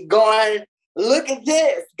finna be going, look at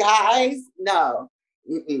this, guys. No.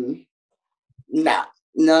 No.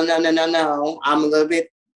 No. I'm a little bit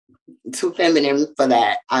too feminine for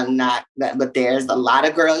that. I'm not, but there's a lot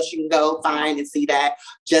of girls you can go find and see that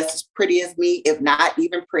just as pretty as me, if not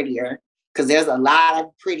even prettier. Because there's a lot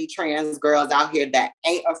of pretty trans girls out here that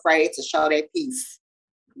ain't afraid to show their piece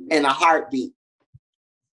in a heartbeat.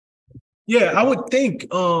 Yeah, I would think,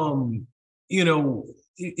 you know,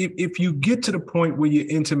 if you get to the point where you're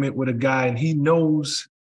intimate with a guy and he knows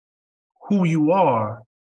who you are,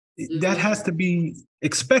 that has to be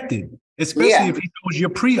expected, especially if he knows you're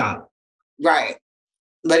pre-op. Right.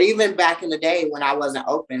 But even back in the day when I wasn't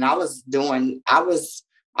open, I've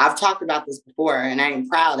talked about this before and I ain't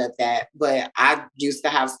proud of that, but I used to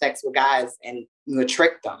have sex with guys and would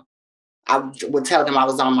trick them. I would tell them I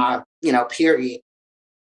was on my, you know, period.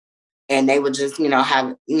 And they would just, you know,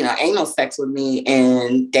 have, you know, anal sex with me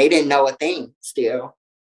and they didn't know a thing still.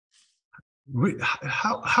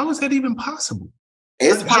 How is that even possible?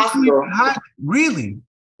 It's possible. Really?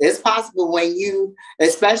 It's possible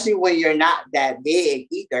especially when you're not that big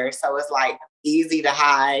either. So it's like easy to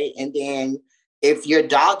hide. And then if you're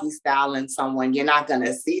doggy styling someone, you're not going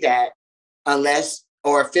to see that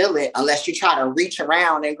or feel it unless you try to reach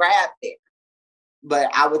around and grab it. But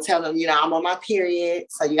I would tell them, you know, I'm on my period,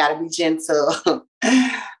 so you got to be gentle.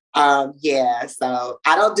 Yeah, so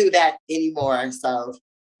I don't do that anymore. So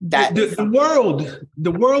that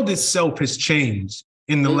the world itself has changed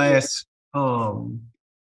in the last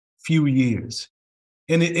few years,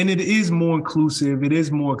 and it is more inclusive. It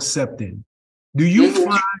is more accepting. Do you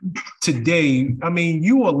find today? I mean,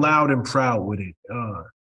 you are loud and proud with it.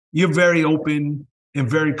 You're very open and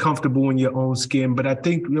very comfortable in your own skin. But I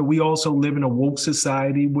think that we also live in a woke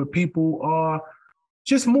society where people are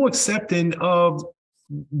just more accepting of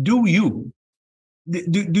do you.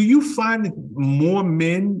 Do you find that more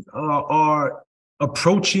men are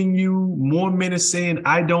approaching you? More men are saying,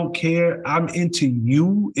 I don't care. I'm into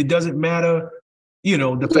you. It doesn't matter, you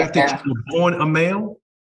know, the fact that you were born a male?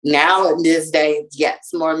 Now in this day,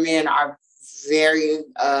 yes, more men are very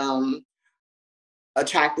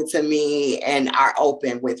attracted to me and are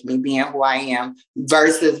open with me being who I am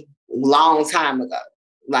versus long time ago,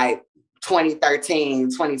 like 2013,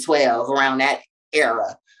 2012, around that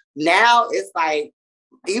era. Now it's like,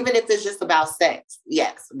 even if it's just about sex,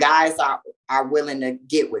 yes, guys are willing to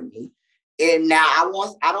get with me. And now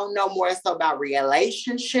I don't know more so about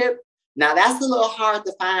relationship. Now that's a little hard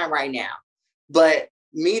to find right now, but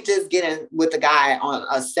me just getting with a guy on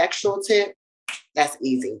a sexual tip, that's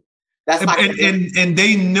easy. That's and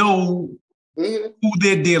they know who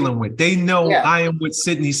they're dealing with. They know I am with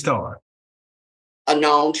Sidney Starr, a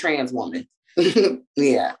known trans woman.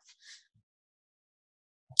 Yeah,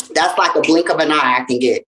 that's like a blink of an eye I can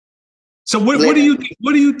get. So what do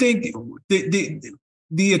you think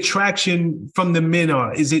the attraction from the men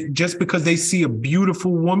are? Is it just because they see a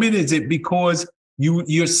beautiful woman? Is it because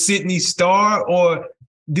you're Sidney Starr, or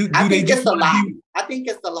do they just a lot? I think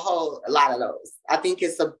it's a lot of those. I think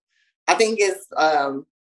it's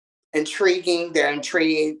intriguing. They're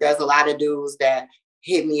intrigued. There's a lot of dudes that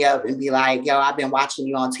hit me up and be like, yo, I've been watching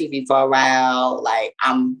you on TV for a while. Like,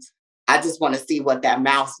 I just want to see what that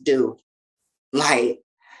mouth do. Like,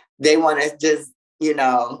 they want to just, you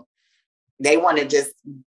know, they want to just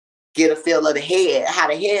get a feel of the head, how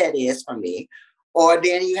the head is for me. Or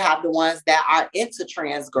then you have the ones that are into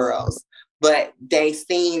trans girls, but they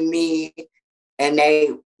seen me and they,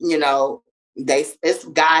 you know, it's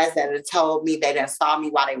guys that have told me they done saw me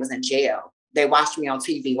while they was in jail. They watched me on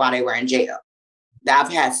TV while they were in jail.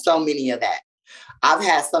 I've had so many of that. I've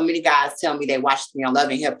had so many guys tell me they watched me on Love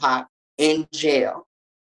and Hip Hop in jail.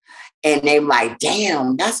 And they like,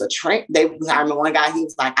 damn, that's a trans. I remember one guy, he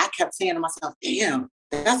was like, I kept saying to myself, damn,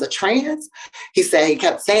 that's a trans? He said he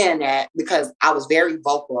kept saying that because I was very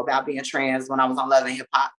vocal about being trans when I was on Love and Hip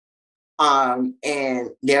Hop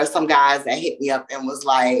And there are some guys that hit me up and was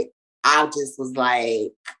like, I just was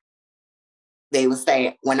like, they would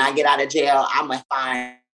say, when I get out of jail, I'm going to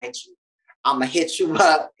find you. I'm going to hit you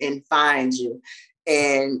up and find you.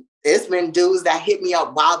 And it's been dudes that hit me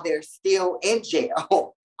up while they're still in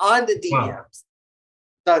jail on the DMs. Wow.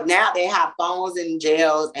 So now they have phones in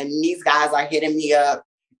jails, and these guys are hitting me up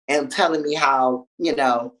and telling me how, you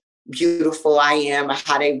know, beautiful I am, and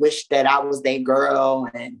how they wish that I was their girl.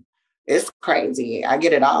 And it's crazy. I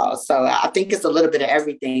get it all. So I think it's a little bit of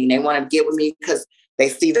everything. They want to get with me because they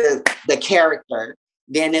see the character.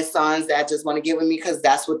 Then there's sons that just want to get with me because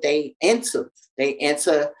that's what they into. They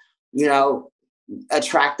into, you know,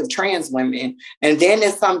 attractive trans women. And then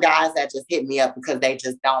there's some guys that just hit me up because they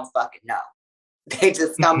just don't fucking know. They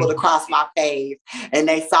just stumbled across my page and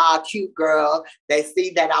they saw a cute girl. They see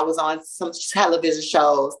that I was on some television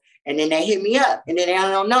shows, and then they hit me up, and then they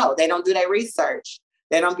don't know. They don't do their research.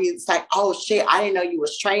 They don't be, it's like, oh shit, I didn't know you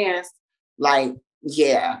was trans. Like,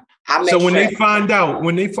 yeah. So when they find out,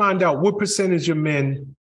 what percentage of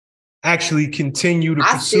men actually continue to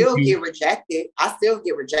pursue you? I still get rejected.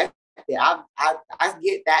 I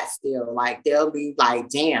get that still. Like, they'll be like,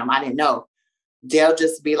 damn, I didn't know. They'll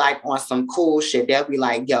just be like on some cool shit. They'll be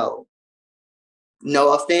like, yo,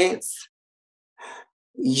 no offense,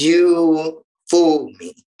 you fooled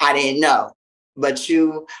me. I didn't know. But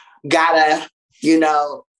you gotta, you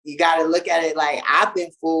know, you gotta look at it like I've been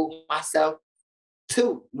fooled myself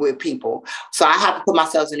too with people. So I have to put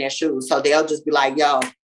myself in their shoes. So they'll just be like, yo,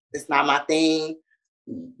 it's not my thing.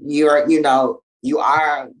 You're, you know, you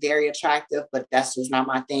are very attractive, but that's just not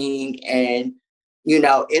my thing. And you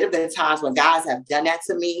know, it have been times when guys have done that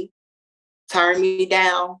to me, turned me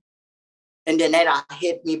down, and then they don't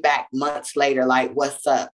hit me back months later, like, what's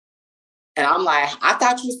up? And I'm like, I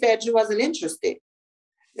thought you said you wasn't interested.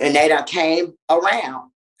 And they done came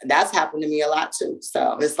around. That's happened to me a lot too.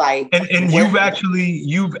 So it's like, and you've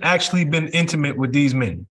actually been intimate with these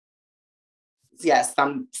men. Yes,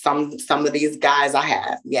 some of these guys I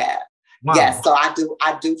have. Yeah. Wow. Yes. So I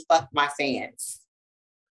do fuck my fans.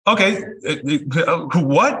 Okay.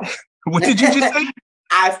 What? What did you just say?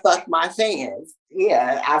 I fuck my fans.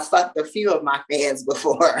 Yeah, I fucked a few of my fans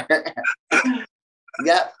before.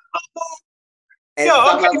 Yep. And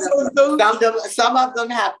some of them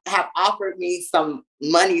have offered me some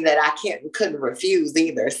money that I couldn't refuse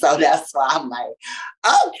either. So that's why I'm like,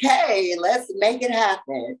 okay, let's make it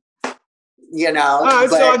happen. You know. All right,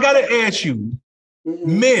 so I gotta ask you,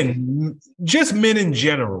 men, just men in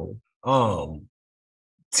general,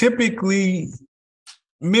 typically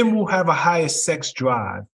men will have a higher sex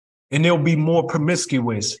drive and they'll be more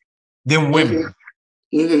promiscuous than women.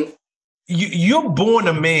 You're born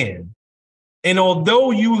a man, and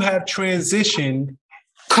although you have transitioned.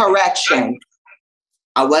 Correction.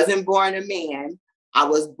 I wasn't born a man. I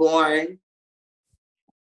was born,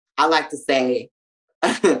 I like to say,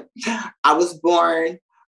 I was born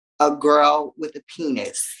a girl with a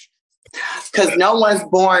penis. Because no one's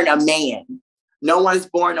born a man. No one's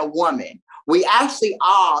born a woman. We actually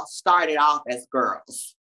all started off as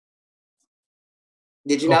girls.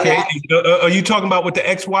 Did you know that? Are you talking about with the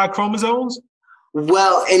XY chromosomes?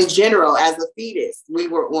 Well, in general, as a fetus, when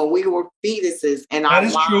we were fetuses, and that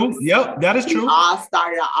is true. Yep, that is true. We all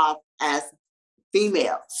started off as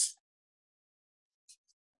females.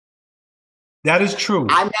 That is true.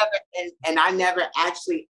 I never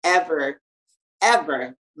actually ever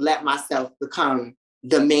let myself become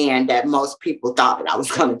the man that most people thought that I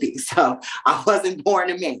was going to be. So I wasn't born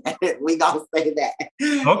a man. We gonna say that.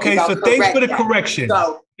 Okay, so thanks for the correction.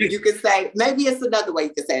 So you could say, maybe it's another way you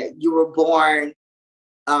could say it. You were born,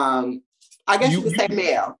 I guess you could say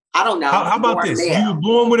male. I don't know. How about this? Male. You were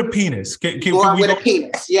born with a penis. Born with a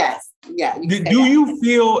penis, yes. Yeah. Do you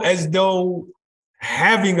feel as though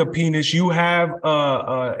having a penis, you have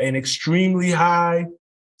an extremely high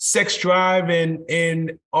sex drive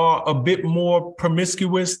and are a bit more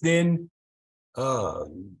promiscuous than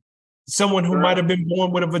someone who might have been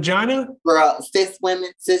born with a vagina? Girl, cis women,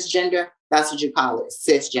 cisgender, that's what you call it,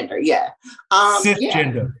 cisgender, yeah.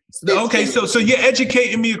 Cisgender. Yeah. Okay, so you're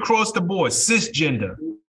educating me across the board, cisgender.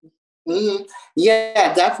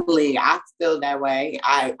 Yeah, definitely. I feel that way.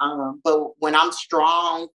 But when I'm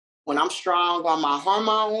strong on my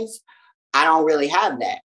hormones, I don't really have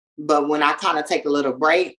that. But when I kind of take a little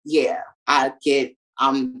break, yeah, I'm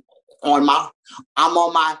on my,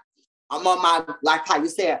 like how you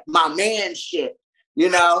said, my man shit, you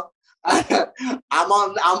know. I'm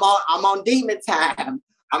on demon time.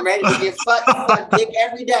 I'm ready to get fucked dick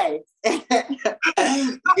every day.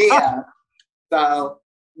 Yeah. So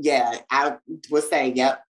yeah, I would say,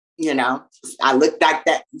 yep. You know, I look like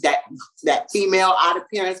that female out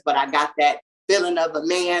appearance, but I got that feeling of a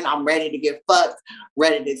man. I'm ready to get fucked,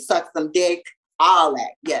 ready to suck some dick, all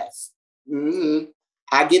that. Yes. Mm-hmm.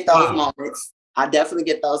 I get those moments. I definitely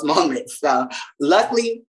get those moments. So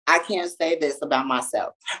luckily, I can't say this about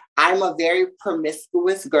myself. I'm a very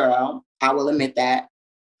promiscuous girl. I will admit that.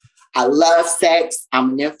 I love sex.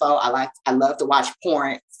 I'm an nympho. I love to watch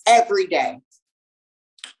porn every day.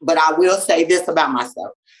 But I will say this about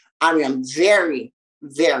myself. I am very,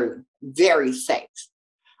 very, very safe.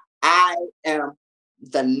 I am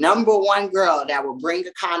the number one girl that will bring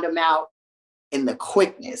a condom out in the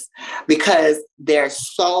quickness, because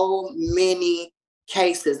there's so many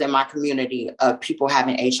cases in my community of people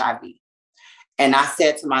having HIV. And I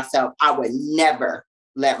said to myself, I would never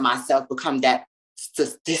let myself become that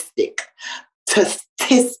statistic.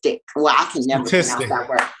 Well, I can never pronounce that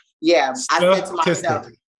word. Yeah, I said to myself,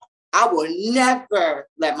 I will never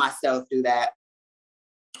let myself do that.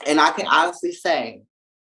 And I can honestly say,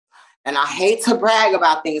 and I hate to brag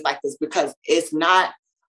about things like this because it's not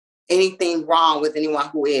anything wrong with anyone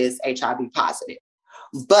who is HIV positive.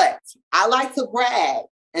 But I like to brag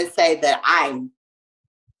and say that I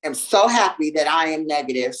am so happy that I am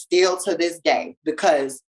negative still to this day,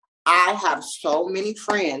 because I have so many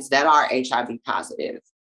friends that are HIV positive.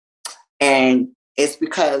 And it's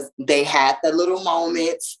because they had the little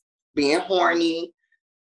moments being horny.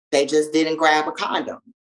 They just didn't grab a condom.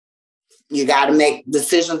 You got to make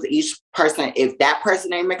decisions. Each person, if that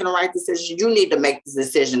person ain't making the right decision, you need to make the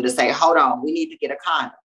decision to say, hold on, we need to get a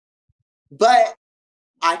condom. But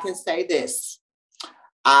I can say this.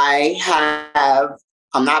 I'm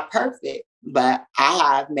not perfect, but I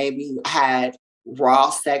have maybe had raw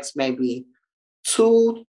sex maybe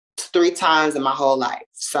 2 to 3 times in my whole life.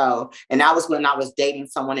 So, and that was when I was dating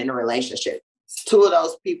someone in a relationship. 2 of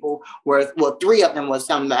those people were, well, 3 of them was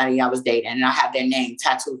somebody I was dating, and I have their name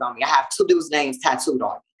tattooed on me. I have 2 dudes' names tattooed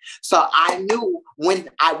on me. So I knew when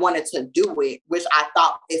I wanted to do it, which I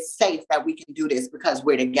thought it's safe that we can do this because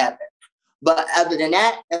we're together. But other than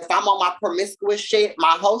that, if I'm on my promiscuous shit,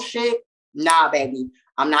 my whole shit, nah, baby,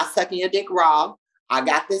 I'm not sucking your dick raw. I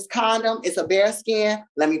got this condom. It's a bare skin.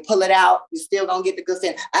 Let me pull it out. You still gonna get the good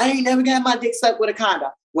skin. I ain't never got my dick sucked with a condom.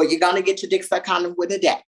 Well, you're gonna get your dick sucked condom with a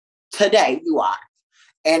day. Today you are.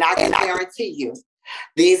 And I can guarantee you,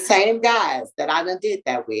 these same guys that I done did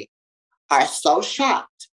that with are so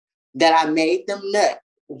shocked that I made them nut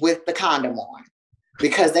with the condom on.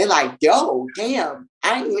 Because they like, yo, damn,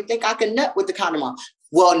 I didn't even think I could nut with the condom on.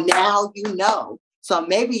 Well, now you know. So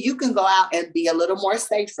maybe you can go out and be a little more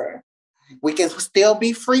safer. We can still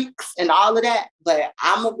be freaks and all of that, but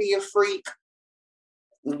I'm going to be a freak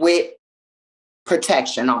with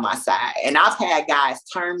protection on my side. And I've had guys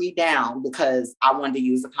turn me down because I wanted to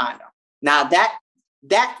use a condom. Now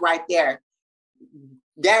that right there,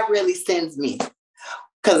 that really sends me.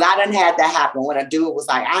 Because I done had that happen when a dude was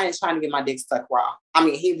like, I ain't trying to get my dick sucked raw. I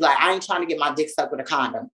mean, he's like, I ain't trying to get my dick sucked with a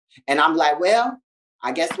condom. And I'm like, well,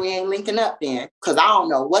 I guess we ain't linking up then, because I don't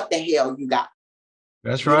know what the hell you got.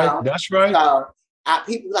 That's right. You know? That's right. So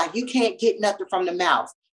people like, you can't get nothing from the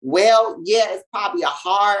mouth. Well, yeah, it's probably a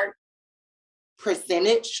hard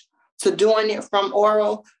percentage to doing it from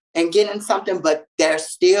oral and getting something, but there's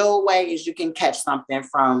still ways you can catch something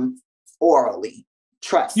from orally.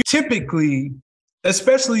 Trust. Typically,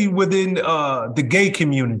 especially within the gay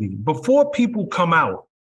community, before people come out,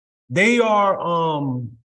 they are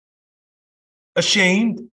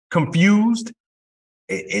ashamed, confused,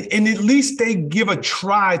 and at least they give a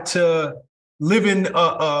try to live in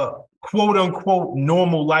a quote unquote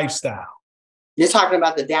normal lifestyle. You're talking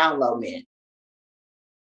about the down low men.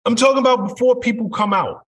 I'm talking about before people come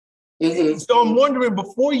out. Mm-hmm. So I'm wondering,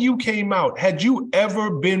 before you came out, had you ever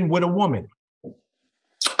been with a woman?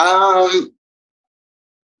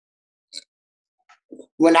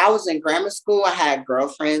 When I was in grammar school, I had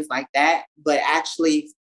girlfriends like that, but actually,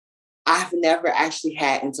 I've never actually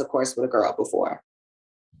had intercourse with a girl before.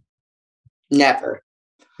 Never.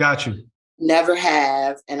 Got you. Never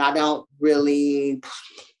have, and I don't really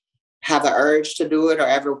have an urge to do it or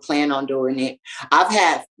ever plan on doing it. I've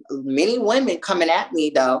had many women coming at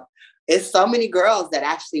me, though. It's so many girls that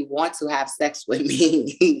actually want to have sex with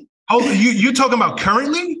me. Oh, you're talking about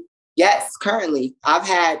currently? Yes, currently. I've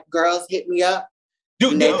had girls hit me up.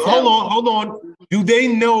 Hold on. Do they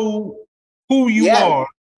know who you are?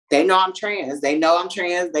 They know I'm trans. They know I'm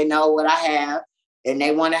trans. They know what I have, and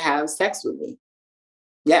they want to have sex with me.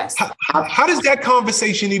 Yes. How does that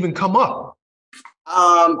conversation even come up?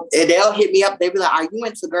 They'll hit me up. They'll be like, are you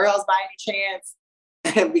into girls by any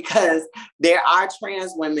chance? Because there are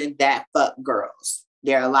trans women that fuck girls.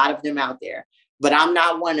 There are a lot of them out there. but I'm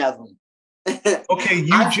not one of them. Okay,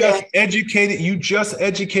 you just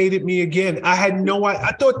educated me again. I had no idea.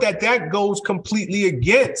 I thought that goes completely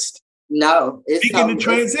against. No, speaking the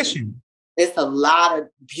transition. It's a lot of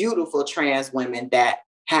beautiful trans women that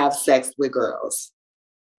have sex with girls.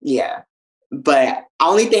 Yeah. But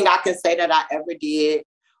only thing I can say that I ever did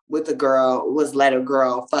with a girl was let a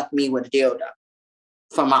girl fuck me with a dildo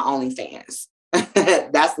for my OnlyFans.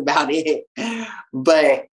 That's about it.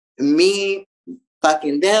 But me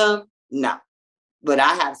fucking them, no. But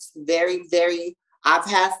I have I've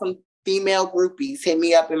had some female groupies hit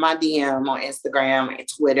me up in my DM on Instagram and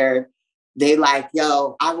Twitter. They like,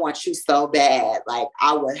 yo, I want you so bad. Like,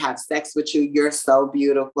 I would have sex with you. You're so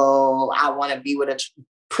beautiful. I want to be with a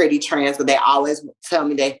pretty trans, but they always tell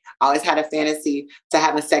me they always had a fantasy to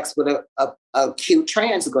having sex with a cute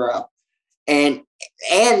trans girl. And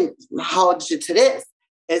hold you to this,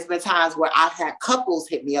 it's been times where I've had couples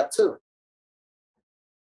hit me up too.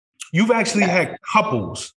 You've actually had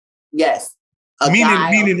couples? Yes.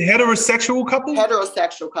 Meaning heterosexual couples?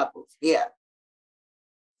 Heterosexual couples, yeah.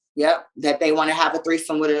 Yep, that they want to have a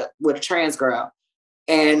threesome with a trans girl.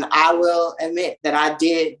 And I will admit that I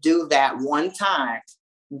did do that one time,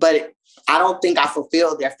 but I don't think I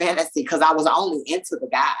fulfilled their fantasy because I was only into the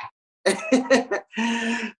guy.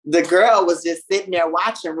 The girl was just sitting there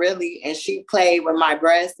watching, really, and she played with my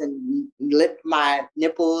breasts and licked my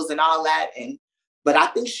nipples and all that. But I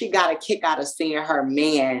think she got a kick out of seeing her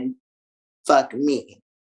man fuck me.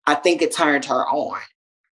 I think it turned her on.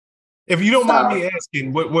 If you don't mind me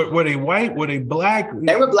asking, were they white? Were they black?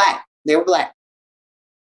 They were black. They were black.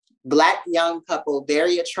 Black young couple,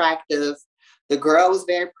 very attractive. The girl was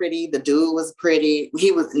very pretty. The dude was pretty.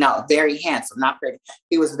 Very handsome, not pretty.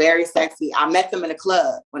 He was very sexy. I met them in a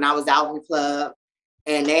club when I was out in the club,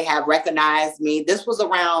 and they have recognized me. This was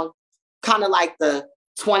around kind of like the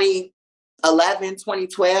 2011,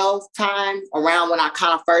 2012 time, around when I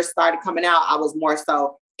kind of first started coming out. I was more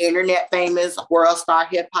so internet famous, world star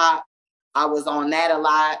hip hop. I was on that a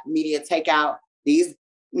lot, media takeout. These,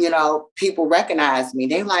 people recognize me.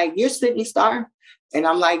 They like, you're Sidney Starr? And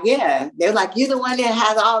I'm like, yeah. They're like, you're the one that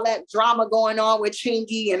has all that drama going on with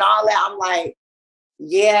Chingy and all that. I'm like,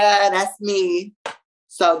 yeah, that's me.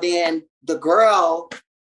 So then the girl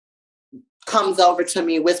comes over to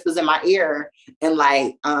me, whispers in my ear, and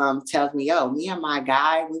tells me, yo, me and my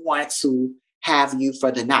guy, we want to have you for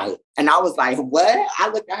the night. And I was like, what? I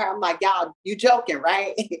looked at her, I'm like, y'all, you joking,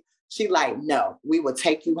 right? She like, no, we will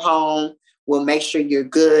take you home. We'll make sure you're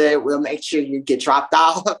good. We'll make sure you get dropped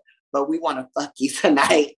off, but we want to fuck you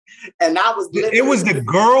tonight. And I was it was the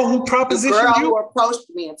girl who propositioned you? The girl who approached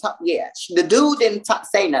me and the dude didn't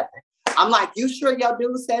say nothing. I'm like, you sure your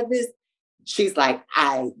dude said this? She's like,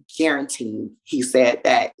 I guarantee he said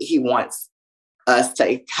that he wants us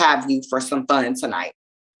to have you for some fun tonight.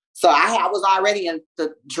 So I was already in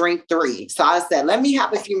the drink 3. So I said, let me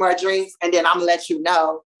have a few more drinks and then I'm gonna let you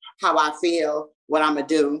know how I feel, what I'm gonna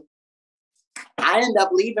do. I ended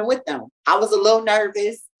up leaving with them. I was a little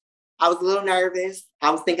nervous. I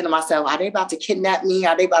was thinking to myself, are they about to kidnap me?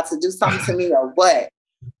 Are they about to do something to me or what?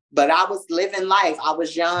 But I was living life. I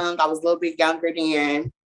was young. I was a little bit younger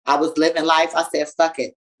then. I was living life. I said, fuck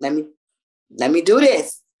it. Let me do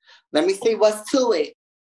this. Let me see what's to it.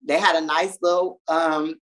 They had a nice little,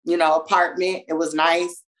 apartment. It was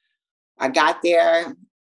nice. I got there.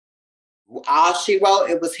 All she wrote,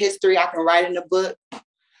 it was history I can write in the book.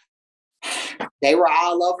 They were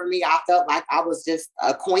all over me. I felt like I was just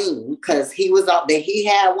a queen because he was up there. He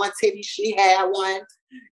had one titty, she had one.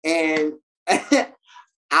 And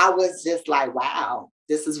I was just like, wow,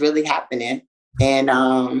 this is really happening.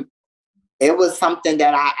 And it was something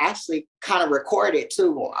that I actually kind of recorded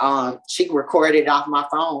too. She recorded it off my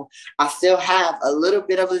phone. I still have a little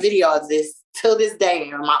bit of a video of this till this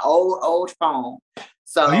day on my old phone.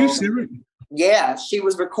 So, are you serious? Yeah, she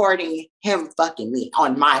was recording him fucking me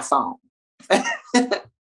on my phone.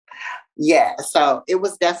 Yeah, so it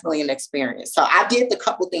was definitely an experience. So I did the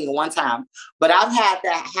couple thing one time, but I've had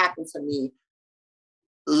that happen to me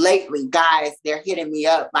lately. Guys, they're hitting me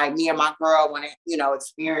up like, me and my girl want to,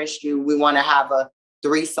 experience you. We want to have a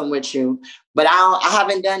threesome with you, but I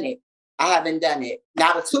haven't done it.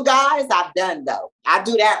 Now the 2 guys I've done though. I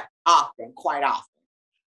do that often, quite often.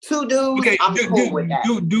 2 dudes, okay, I'm cool with that.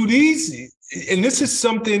 Do these, and this is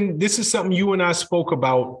something you and I spoke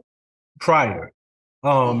about prior.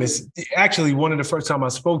 It's actually one of the first time I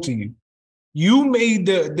spoke to you. You made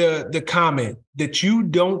the comment that you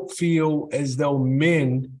don't feel as though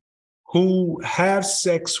men who have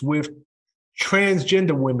sex with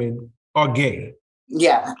transgender women are gay.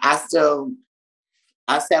 Yeah, I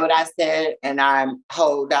said what I said, and I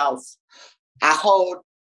hold out I hold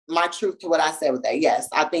my truth to what I said with that. Yes,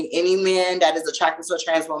 I think any man that is attracted to a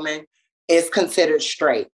trans woman is considered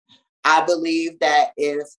straight. I believe that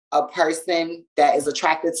if a person that is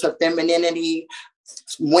attracted to femininity,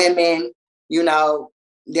 women, you know,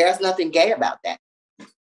 there's nothing gay about that.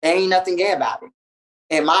 There ain't nothing gay about it.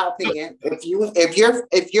 In my opinion,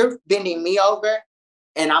 if you're bending me over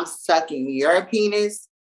and I'm sucking your penis,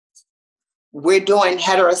 we're doing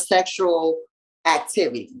heterosexual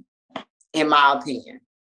activity, in my opinion.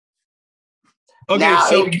 Okay, now,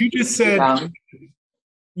 so you just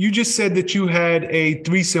said that you had a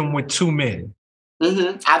threesome with two men.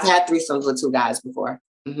 Mm-hmm. I've had threesomes with two guys before.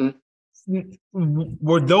 Mm-hmm.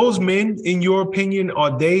 Were those men, in your opinion,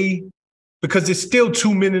 are they, because there's still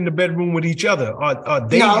two men in the bedroom with each other, are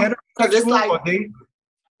they heterosexual? Because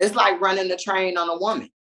it's like running the train on a woman.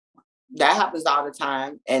 That happens all the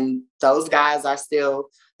time. And those guys are still,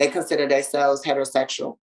 they consider themselves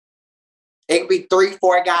heterosexual. It could be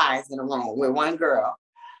 3-4 guys in a room with one girl.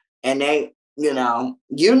 And they, you don't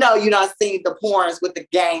see the porns with the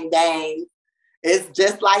gang bang. It's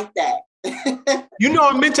just like that.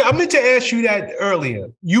 I meant to ask you that earlier.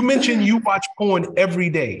 You mentioned you watch porn every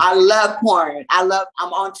day. I love porn. I'm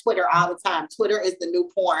on Twitter all the time. Twitter is the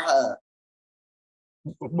new porn hub.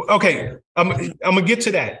 Okay, I'm gonna get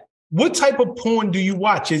to that. What type of porn do you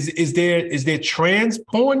watch? Is there trans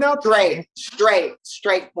porn out there?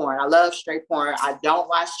 Straight porn. I love straight porn. I don't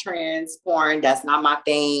watch trans porn. That's not my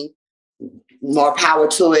thing. More power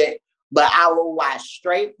to it. But I will watch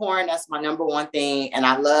straight porn. That's my number one thing. And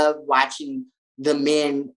I love watching the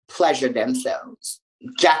men pleasure themselves.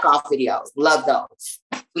 Jack off videos. Love those.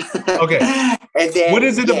 Okay. And then, what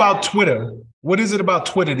is it about Twitter? What is it about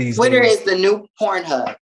Twitter these days? Twitter is the new porn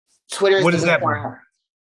hub. Twitter is the new porn hub.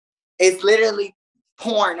 It's literally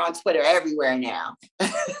porn on Twitter everywhere now.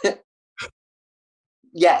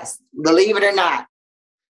 Yes, believe it or not.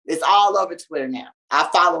 It's all over Twitter now. I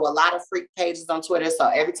follow a lot of freak pages on Twitter. So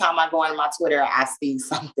every time I go on my Twitter, I see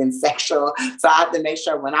something sexual. So I have to make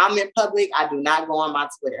sure when I'm in public, I do not go on my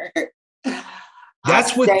Twitter.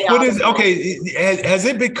 That's what Twitter's, okay. Has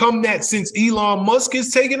it become that since Elon Musk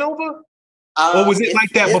is taking over? Or was it like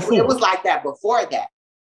that before? It was like that before that.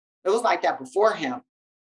 It was like that before him.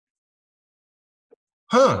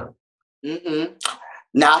 Huh. Mm-hmm.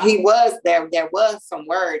 Now there was some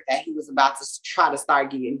word that he was about to try to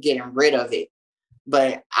start getting rid of it,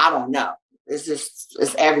 but I don't know.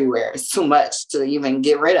 It's everywhere. It's too much to even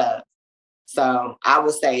get rid of. So I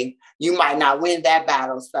would say you might not win that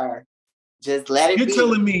battle, sir. Just let it be. You're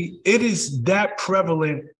telling me it is that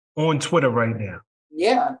prevalent on Twitter right now?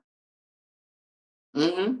 Yeah.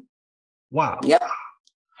 Mm-hmm. Wow. Yep.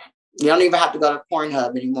 You don't even have to go to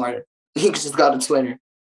Pornhub anymore. You can just go to Twitter.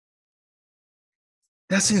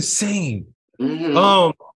 That's insane.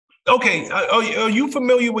 Mm-hmm. Okay, are you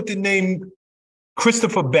familiar with the name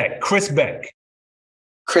Christopher Beck? Chris Beck.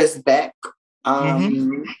 Chris Beck?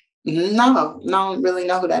 No, don't really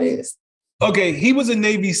know who that is. Okay, he was a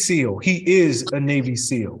Navy SEAL. He is a Navy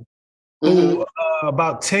SEAL who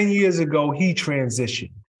about 10 years ago, he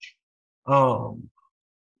transitioned. To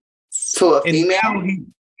a female?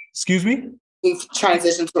 Excuse me? He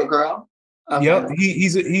transitioned to a girl? Okay. Yep,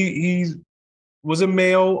 he was a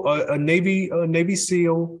male, a Navy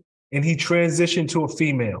SEAL, and he transitioned to a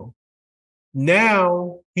female.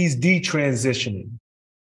 Now he's detransitioning,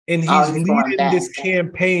 and he's leading this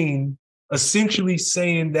campaign, essentially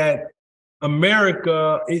saying that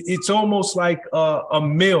America, it's almost like a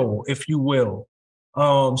mill, if you will.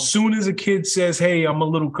 Soon as a kid says, "Hey, I'm a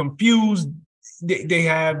little confused," they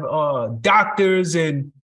have doctors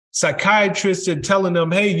and psychiatrists and telling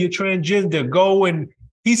them, "Hey, you're transgender, go." And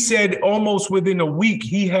he said almost within a week,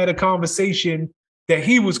 he had a conversation that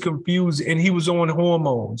he was confused and he was on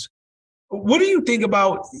hormones. What do you think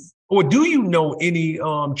about, or do you know any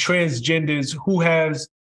transgenders who has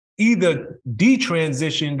either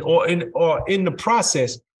detransitioned or in the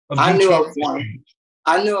process of I knew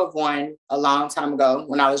of one a long time ago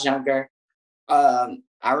when I was younger.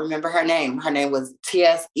 I remember her name. Her name was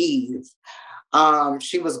T.S. Eve.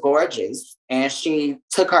 She was gorgeous and she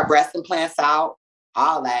took her breast implants out,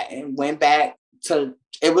 all that, and went back to,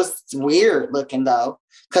 it was weird looking though,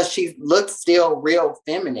 because she looked still real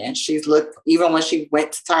feminine. She's looked, even when she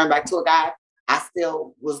went to turn back to a guy, I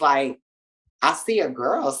still was like, I see a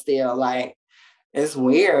girl still, like, it's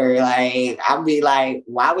weird. Like, I'd be like,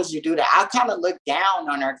 why would you do that? I kind of look down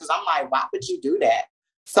on her because I'm like, why would you do that?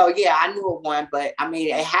 So yeah, I knew of one, but I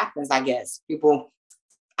mean, it happens, I guess. People,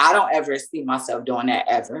 I don't ever see myself doing that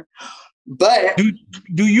ever. But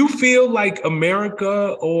do you feel like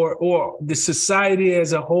America or the society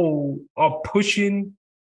as a whole are pushing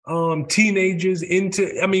teenagers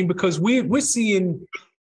into, I mean, because we're seeing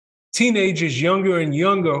teenagers younger and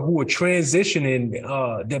younger who are transitioning.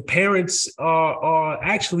 Their parents are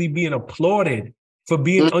actually being applauded for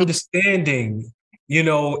being understanding,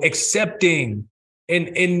 accepting,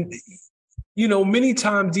 and many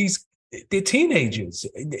times they're teenagers.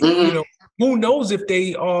 Who knows if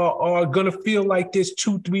they are gonna feel like this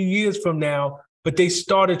 2-3 years from now, but they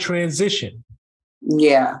start a transition.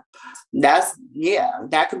 Yeah, that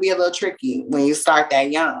could be a little tricky when you start that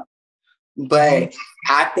young. But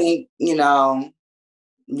I think,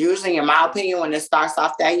 usually in my opinion, when it starts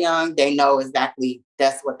off that young, they know exactly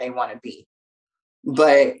that's what they want to be.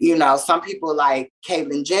 But, some people like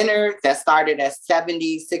Caitlyn Jenner that started at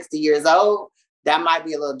 70, 60 years old, that might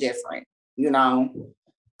be a little different,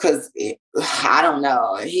 because I don't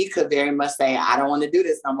know. He could very much say, I don't want to do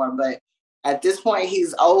this no more. But at this point,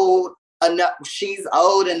 he's old enough. She's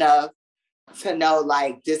old enough to know,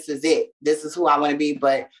 like, this is it. This is who I want to be.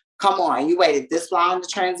 But come on, you waited this long to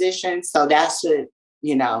transition. So that should,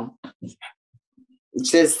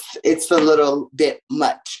 it's a little bit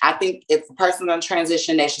much. I think if a person's going to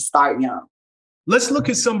transition, they should start young. Let's look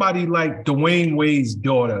at somebody like Dwayne Wade's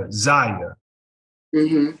daughter, Zaya.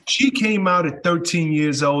 She came out at 13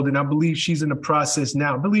 years old, and I believe she's in the process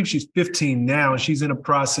now. I believe she's 15 now, and she's in the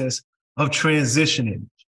process of transitioning.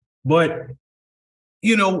 But,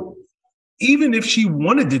 even if she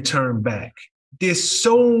wanted to turn back, there's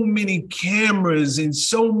so many cameras and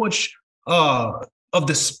so much of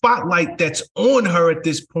the spotlight that's on her at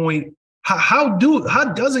this point. How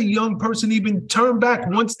does a young person even turn back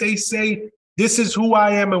once they say, this is who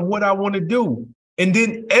I am and what I want to do? And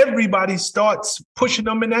then everybody starts pushing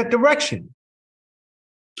them in that direction.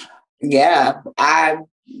 Yeah, I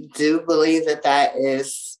do believe that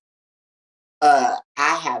is, I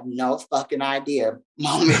have no fucking idea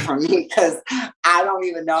moment for me, because I don't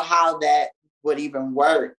even know how that would even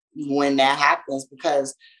work when that happens,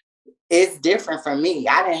 because it's different for me.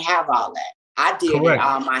 I didn't have all that. I did Correct. It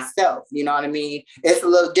all myself. You know what I mean? It's a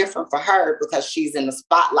little different for her because she's in the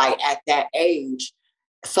spotlight at that age.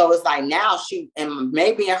 So it's like now and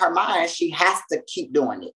maybe in her mind, she has to keep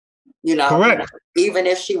doing it. Correct. Even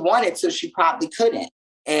if she wanted to, she probably couldn't.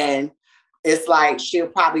 And it's like, she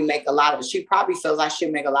probably feels like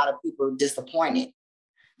she'll make a lot of people disappointed,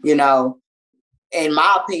 in my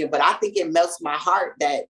opinion. But I think it melts my heart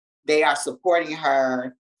that they are supporting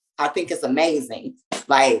her. I think it's amazing.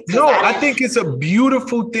 I think it's a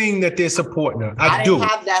beautiful thing that they're supporting her. I do. Didn't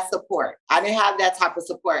have that support. I didn't have that type of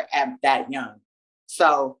support at that young.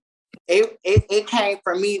 So it came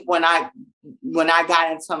for me when I got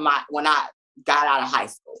out of high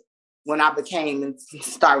school, when I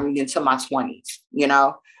started into my 20s.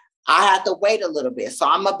 I had to wait a little bit. So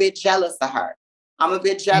I'm a bit jealous of her. I'm a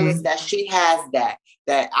bit jealous that she has that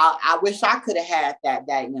I wish I could have had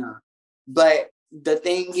that young. But the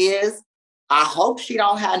thing is, I hope she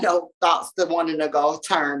don't have no thoughts to wanting to go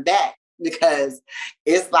turn back, because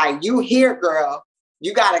it's like, you here, girl,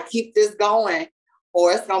 you got to keep this going,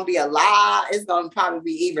 or it's going to be it's going to probably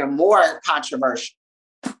be even more controversial,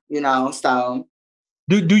 so.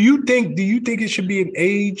 Do you think it should be an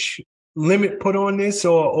age limit put on this,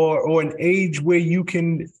 or an age where you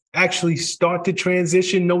can actually start the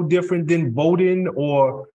transition, no different than voting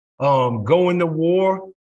or going to war,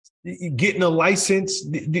 getting a license?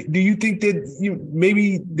 Do you think that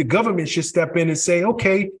maybe the government should step in and say,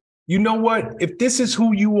 okay, you know what? If this is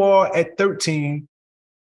who you are at 13,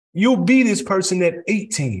 you'll be this person at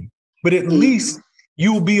 18, but at least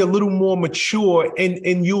you'll be a little more mature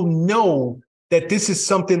and you'll know that this is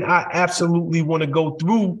something I absolutely want to go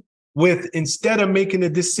through with, instead of making a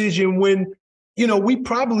decision when, we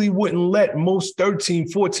probably wouldn't let most 13,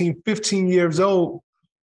 14,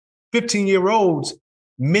 15-year-olds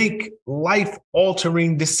make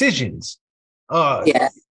life-altering decisions. Yeah.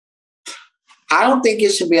 I don't think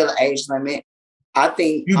it should be an age limit. I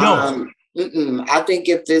think you don't. I think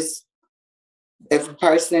if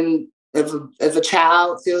a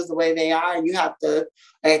child feels the way they are, you have to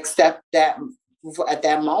accept that at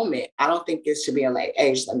that moment. I don't think it should be an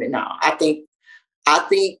age limit. No, I think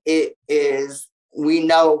it is. We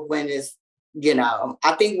know when it's,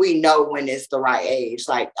 I think we know when it's the right age.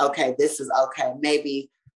 Like, okay, this is okay. Maybe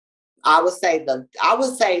I would say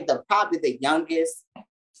probably the youngest,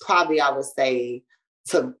 I would say,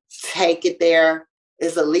 to take it there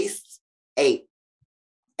is at least 8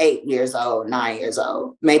 years old, 9 years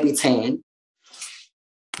old, maybe 10.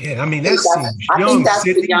 Yeah, I mean, I think that's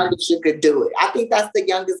the youngest you could do it. I think that's the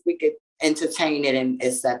youngest we could entertain it and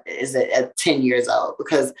accept it, is at 10 years old,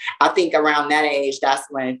 because I think around that age, that's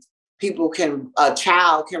when a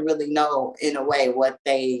child can really know in a way what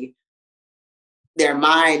their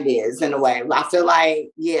mind is in a way. I feel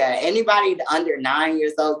like, yeah, anybody under 9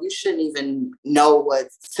 years old, you shouldn't even know what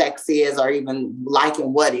sex is or even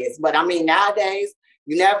liking what is. But I mean, nowadays,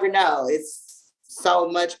 you never know. It's so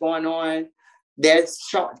much going on.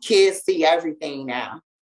 Kids see everything now.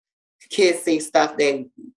 Kids see stuff they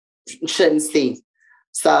shouldn't see.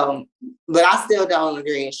 So, but I still don't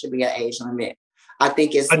agree it should be an age limit. I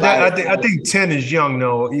think it's I think 10 is young,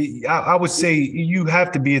 though. I would say you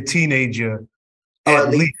have to be a teenager at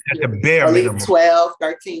least at the bare minimum. 12,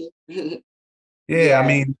 13. Yeah, I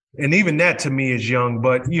mean, and even that to me is young,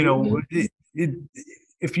 but you know,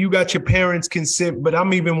 if you got your parents' consent, but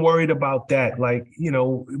I'm even worried about that. Like, you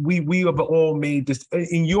know, we have all made this.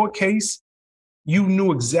 In your case, you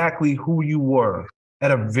knew exactly who you were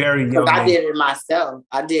at a very young age. I did it myself.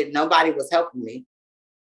 Nobody was helping me.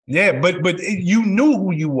 Yeah, but you knew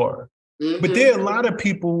who you were. Mm-hmm. But there are a lot of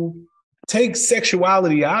people take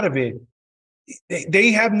sexuality out of it.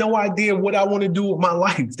 They have no idea what I want to do with my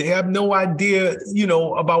life. They have no idea, you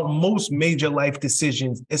know, about most major life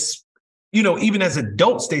decisions. It's, you know, even as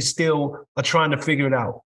adults, they still are trying to figure it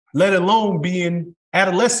out, let alone being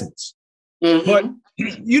adolescents. Mm-hmm. But,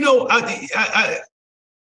 you know, I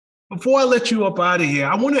before I let you up out of here,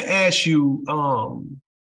 I want to ask you, and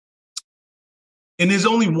there's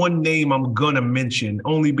only one name I'm going to mention,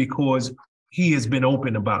 only because he has been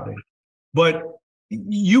open about it. But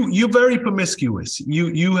you're very promiscuous.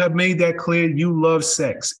 You have made that clear. You love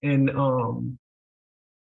sex, and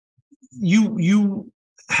you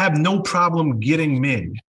have no problem getting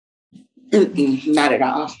men. Not at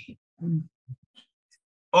all.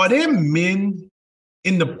 Are there men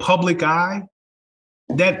in the public eye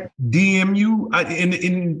that DM you?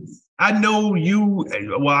 I know you.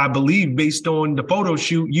 Well, I believe based on the photo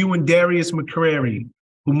shoot, you and Darius McCrary,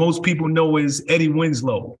 who most people know as Eddie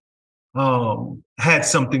Winslow, had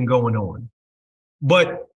something going on.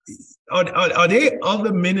 But are there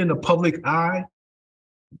other men in the public eye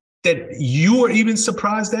that you are even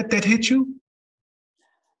surprised that hit you?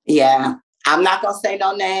 Yeah, I'm not gonna say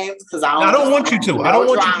no names because I don't want you to. I don't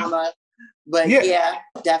want drama, but yeah,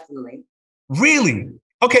 definitely. Really?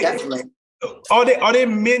 Okay. Definitely. Are there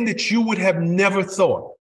men that you would have never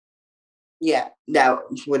thought? Yeah, that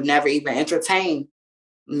would never even entertain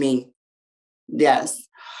me. Yes.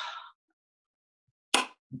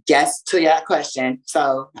 Yes to that question.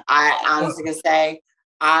 So I honestly can say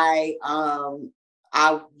I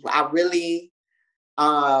really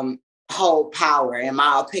hold power in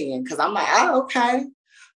my opinion, because I'm like, oh, okay.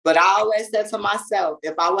 But I always said to myself,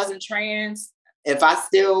 if I wasn't trans, if I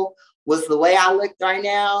still was the way I looked right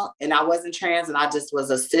now and I wasn't trans and I just was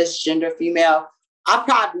a cisgender female, I'd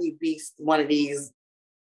probably be one of these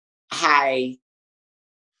high,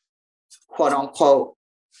 quote unquote,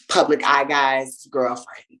 public eye guys'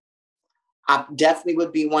 girlfriend. I definitely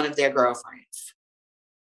would be one of their girlfriends.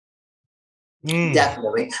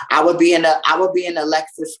 Definitely. I would be an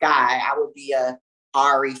Alexis Sky. I would be a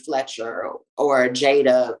Ari Fletcher or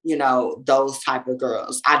Jada, you know, those type of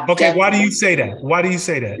girls. Okay, why do you say that? Why do you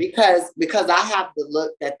say that? Because I have the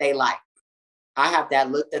look that they like. I have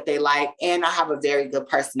that look that they like, and I have a very good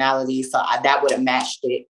personality, so that would have matched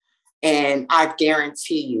it. And I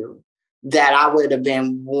guarantee you that I would have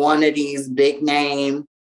been one of these big name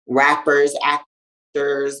rappers,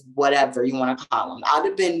 actors, whatever you want to call them. I'd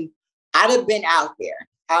have been out there.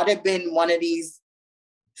 I'd have been one of these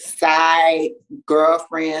side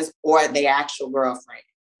girlfriends or the actual girlfriend.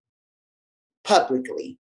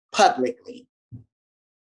 Publicly.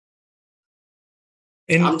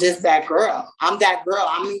 I'm just that girl. I'm that girl.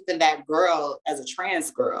 I'm even that girl as a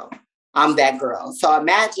trans girl. I'm that girl. So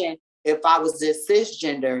imagine if I was just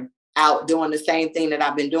cisgender out doing the same thing that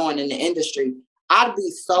I've been doing in the industry. I'd be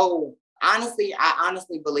so, honestly, I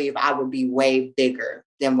honestly believe I would be way bigger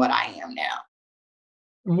than what I am now.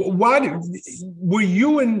 Why were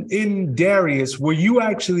you in Darius? Were you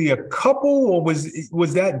actually a couple, or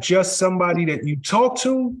was that just somebody that you talked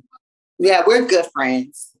to? Yeah, we're good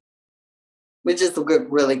friends. We're just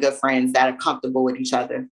really good friends that are comfortable with each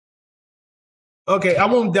other. Okay, I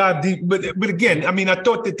won't dive deep, but again, I mean, I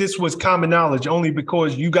thought that this was common knowledge only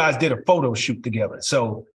because you guys did a photo shoot together.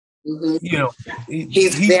 So, you know,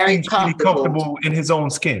 he's very comfortable in his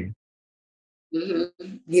own skin.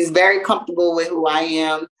 Mm-hmm. He's very comfortable with who I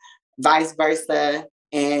am, vice versa.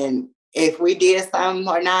 And if we did something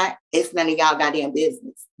or not, it's none of y'all goddamn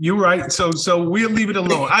business. You're right. So we'll leave it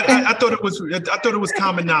alone. I thought it was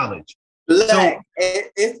common knowledge. Look,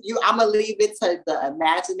 I'm gonna leave it to the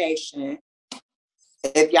imagination.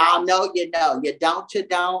 If y'all know, you know. You don't, you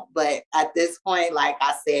don't. But at this point, like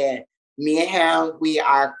I said, Me and him, we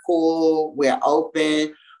are cool. We're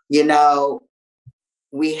open. You know,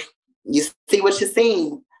 you see what you're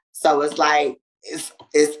seeing. So it's like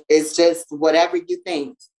it's just whatever you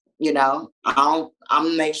think. You know, I'm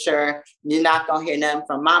gonna make sure you're not gonna hear nothing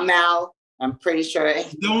from my mouth. I'm pretty sure.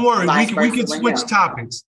 Don't worry, we can switch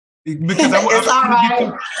topics because it's all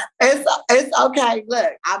right. It's okay.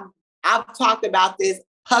 Look, I've talked about this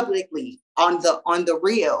publicly on the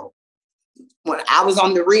real. When I was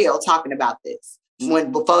on the real talking about this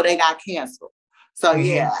before they got canceled. So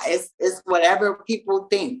yeah, it's whatever people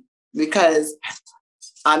think, because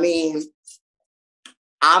I mean,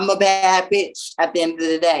 I'm a bad bitch at the end of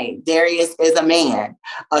the day. Darius is a man,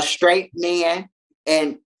 a straight man,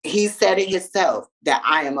 and he said it himself that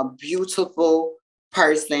I am a beautiful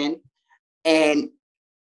person. And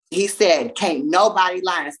he said, can't nobody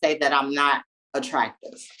lie and say that I'm not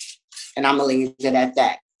attractive. And I'm gonna leave it at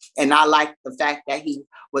that. And I like the fact that he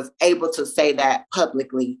was able to say that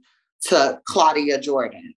publicly to Claudia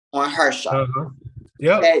Jordan on her show.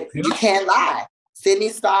 That you can't lie. Sidney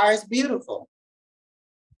Starr is beautiful.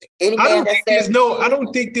 I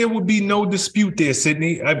don't think there would be no dispute there,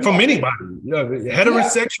 Sidney, from anybody.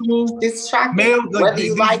 Heterosexual, male,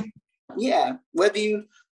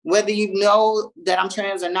 whether you know that I'm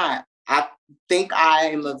trans or not. I think I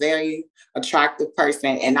am a very attractive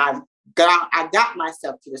person, and I got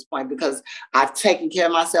myself to this point because I've taken care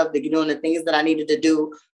of myself, doing the things that I needed to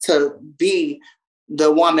do to be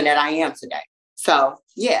the woman that I am today. So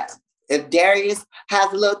yeah, if Darius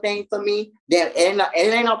has a little thing for me, then it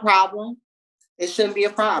ain't no problem. It shouldn't be a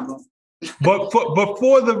problem. But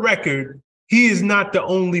for the record, he is not the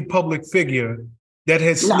only public figure that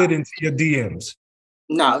has slid into your DMs.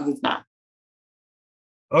 No, he's not.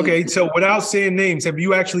 Okay, so without saying names, have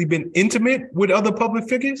you actually been intimate with other public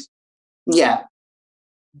figures? Yeah,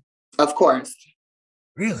 of course.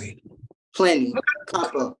 Really? Plenty.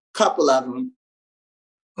 Okay. Couple of them.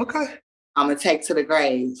 Okay. I'm gonna take to the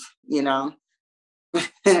grave, you know.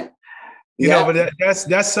 You know, but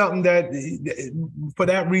that's something that, for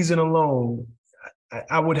that reason alone,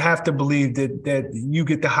 I would have to believe that you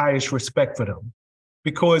get the highest respect for them,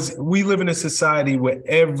 because we live in a society where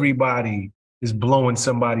everybody is blowing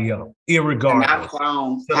somebody up, irregardless. And I've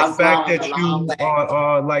grown. So the fact that you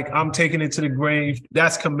are like, I'm taking it to the grave,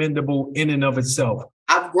 that's commendable in and of itself.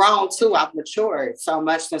 I've grown too. I've matured so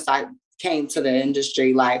much since I came to the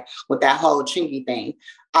industry, like with that whole chingy thing.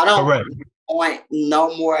 I don't want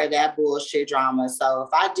no more of that bullshit drama. So if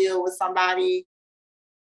I deal with somebody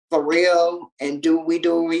for real and we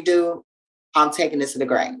do, I'm taking this to the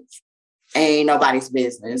grave. Ain't nobody's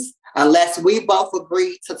business. Unless we both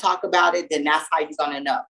agree to talk about it, then that's how you're gonna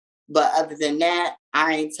know. But other than that,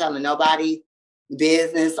 I ain't telling nobody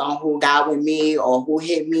business on who got with me or who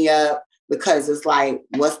hit me up, because it's like,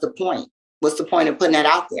 what's the point? What's the point of putting that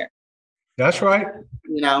out there? That's right.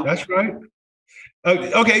 You know? That's right.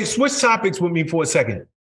 Okay, switch topics with me for a second.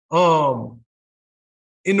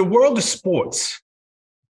 In the world of sports,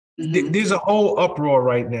 there's a whole uproar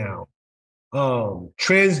right now.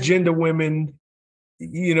 Transgender women,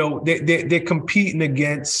 you know, they're competing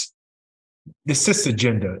against the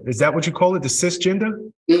cisgender. Is that what you call it? The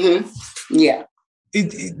cisgender? Yeah.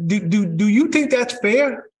 Do you think that's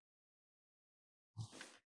fair?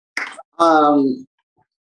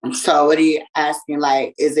 So what are you asking?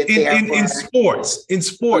 Like, is it fair in sports? In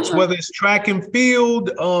sports, whether it's track and field,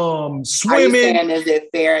 swimming. Are you saying, is it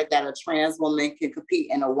fair that a trans woman can compete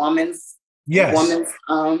in a woman's? Yes.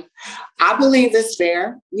 I believe it's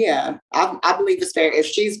fair. Yeah, I believe it's fair. If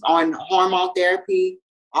she's on hormone therapy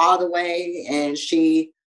all the way, and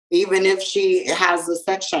even if she has a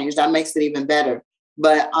sex change, that makes it even better.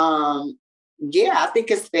 But yeah, I think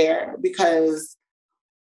it's fair because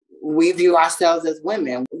we view ourselves as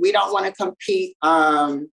women. We don't want to compete.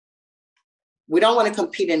 We don't want to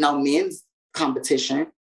compete in no men's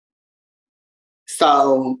competition.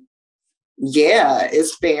 So yeah,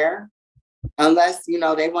 it's fair. Unless, you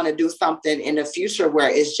know, they want to do something in the future where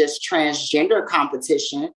it's just transgender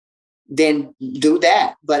competition, then do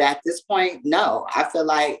that. But at this point, no. I feel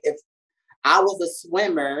like if I was a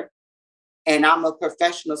swimmer and I'm a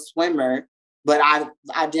professional swimmer, but I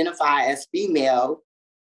identify as female,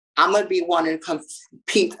 I'm going to be wanting to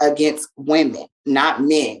compete against women, not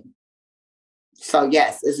men. So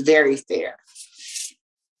yes, it's very fair.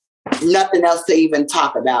 Nothing else to even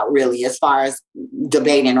talk about, really, as far as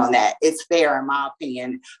debating on that. It's fair, in my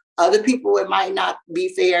opinion. Other people, it might not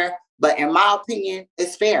be fair, but in my opinion,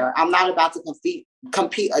 it's fair. I'm not about to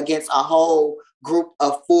compete against a whole group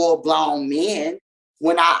of full-blown men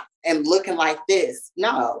when I am looking like this.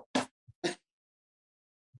 No.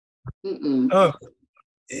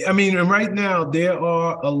 I mean, and right now there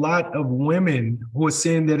are a lot of women who are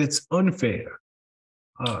saying that it's unfair.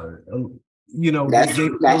 You know, they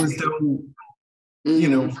feel as though, you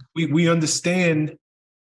know, we understand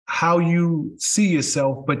how you see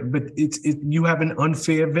yourself, but you have an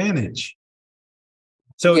unfair advantage.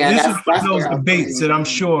 So this is one of those debates that I'm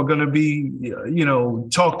sure are going to be, you know,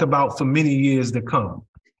 talked about for many years to come.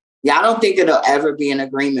 Yeah, I don't think it'll ever be in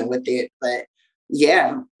agreement with it, but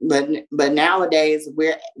yeah, but nowadays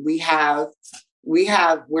we're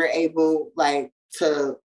able like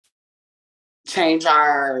to change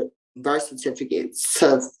our birth certificates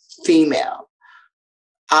to female,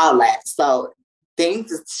 all that. So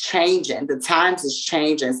things is changing. The times is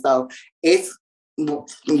changing. So it's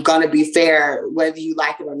gonna be fair whether you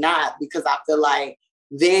like it or not, because I feel like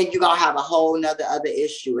then you're gonna have a whole nother other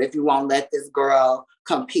issue if you won't let this girl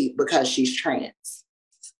compete because she's trans.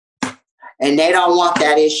 And they don't want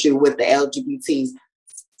that issue with the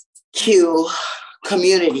LGBTQ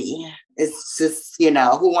community. It's just, you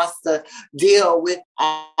know, who wants to deal with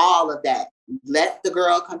all of that? Let the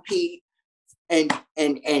girl compete and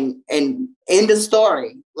end the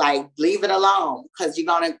story. Like, leave it alone, because you're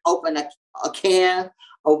gonna open a can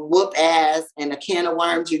of whoop ass and a can of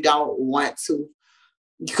worms you don't want to,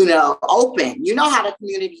 you know, open. You know how the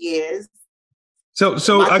community is. So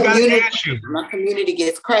I got to ask you. My community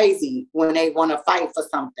gets crazy when they want to fight for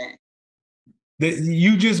something.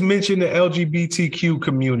 You just mentioned the LGBTQ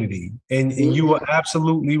community, and you are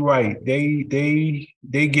absolutely right. They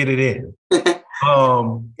get it in.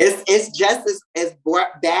 It's just as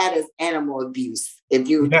bad as animal abuse. If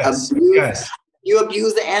you you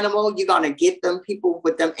abuse the animal, you're gonna get them people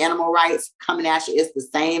with them animal rights coming at you. It's the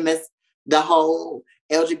same as the whole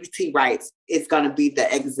LGBT rights. It's gonna be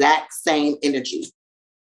the exact same energy.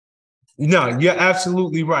 No, you're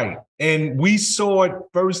absolutely right. And we saw it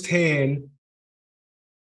firsthand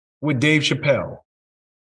with Dave Chappelle.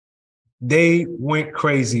 They went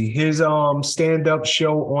crazy. His stand-up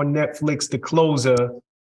show on Netflix, The Closer,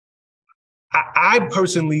 I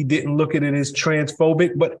personally didn't look at it as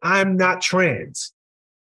transphobic, but I'm not trans.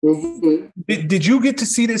 Mm-hmm. Did you get to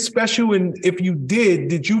see this special? And if you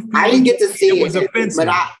did you feel I didn't get to see it was offensive?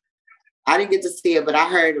 But I didn't get to see it, but I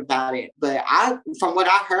heard about it. But from what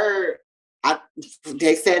I heard,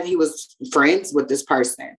 they said he was friends with this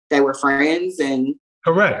person. They were friends, and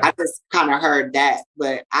correct. I just kind of heard that,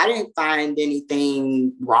 but I didn't find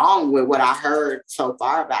anything wrong with what I heard so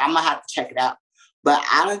far. But I'm gonna have to check it out. But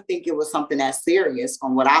I don't think it was something that serious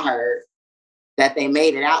from what I heard that they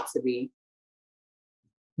made it out to be.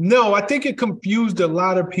 No, I think it confused a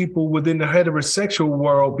lot of people within the heterosexual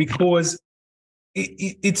world, because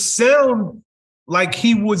it sounded like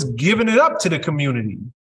he was giving it up to the community.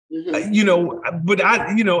 Mm-hmm. You know, but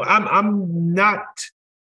I'm not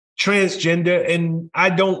transgender and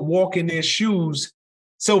I don't walk in their shoes.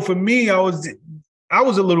 So for me, I was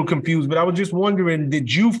a little confused, but I was just wondering,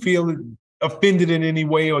 did you feel offended in any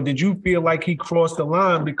way, or did you feel like he crossed the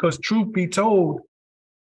line? Because truth be told,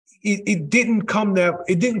 it didn't come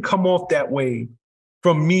off that way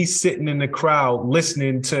from me sitting in the crowd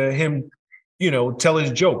listening to him, you know, tell his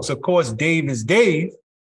jokes. Of course, Dave is Dave,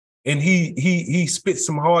 and he spits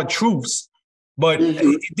some hard truths, but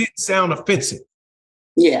it didn't sound offensive.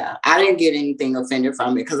 Yeah, I didn't get anything offended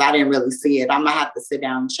from it because I didn't really see it. I'm gonna have to sit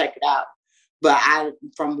down and check it out. But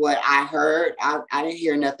from what I heard, I didn't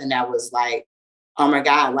hear nothing that was like, oh my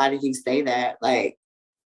God, why did he say that? Like,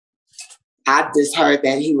 I just heard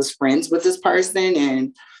that he was friends with this person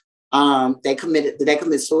and did they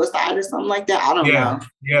commit suicide or something like that? I don't know.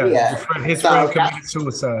 Yeah. His friend committed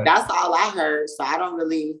suicide. That's all I heard. So I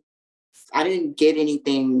didn't get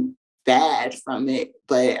anything bad from it,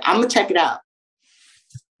 but I'm gonna check it out.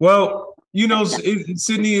 Well, you know,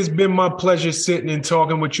 Sidney, it's been my pleasure sitting and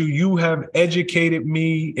talking with you. You have educated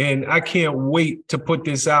me, and I can't wait to put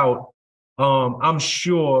this out. I'm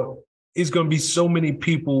sure it's going to be so many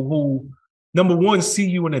people who, number one, see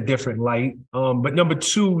you in a different light. But number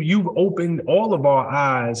two, you've opened all of our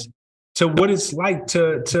eyes to what it's like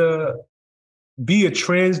to be a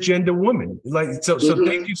transgender woman. Like, so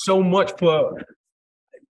thank you so much for,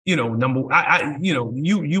 you know,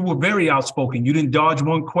 you were very outspoken. You didn't dodge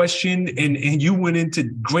one question, and you went into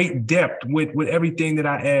great depth with everything that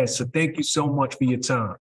I asked. So thank you so much for your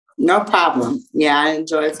time. No problem. Yeah, I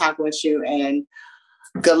enjoyed talking with you, and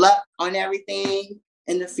good luck on everything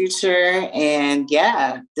in the future. And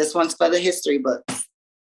yeah, this one's for the history books.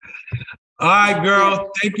 All right, girl.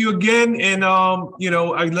 Thank you again. And,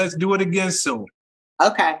 let's do it again soon.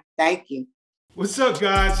 Okay. Thank you. What's up,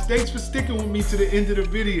 guys? Thanks for sticking with me to the end of the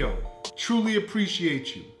video. Truly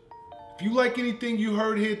appreciate you. If you like anything you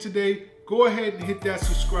heard here today, go ahead and hit that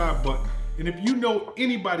subscribe button. And if you know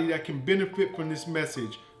anybody that can benefit from this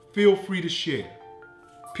message, feel free to share.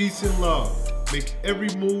 Peace and love. Make every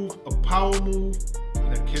move a power move,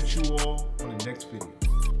 and I'll catch you all on the next video.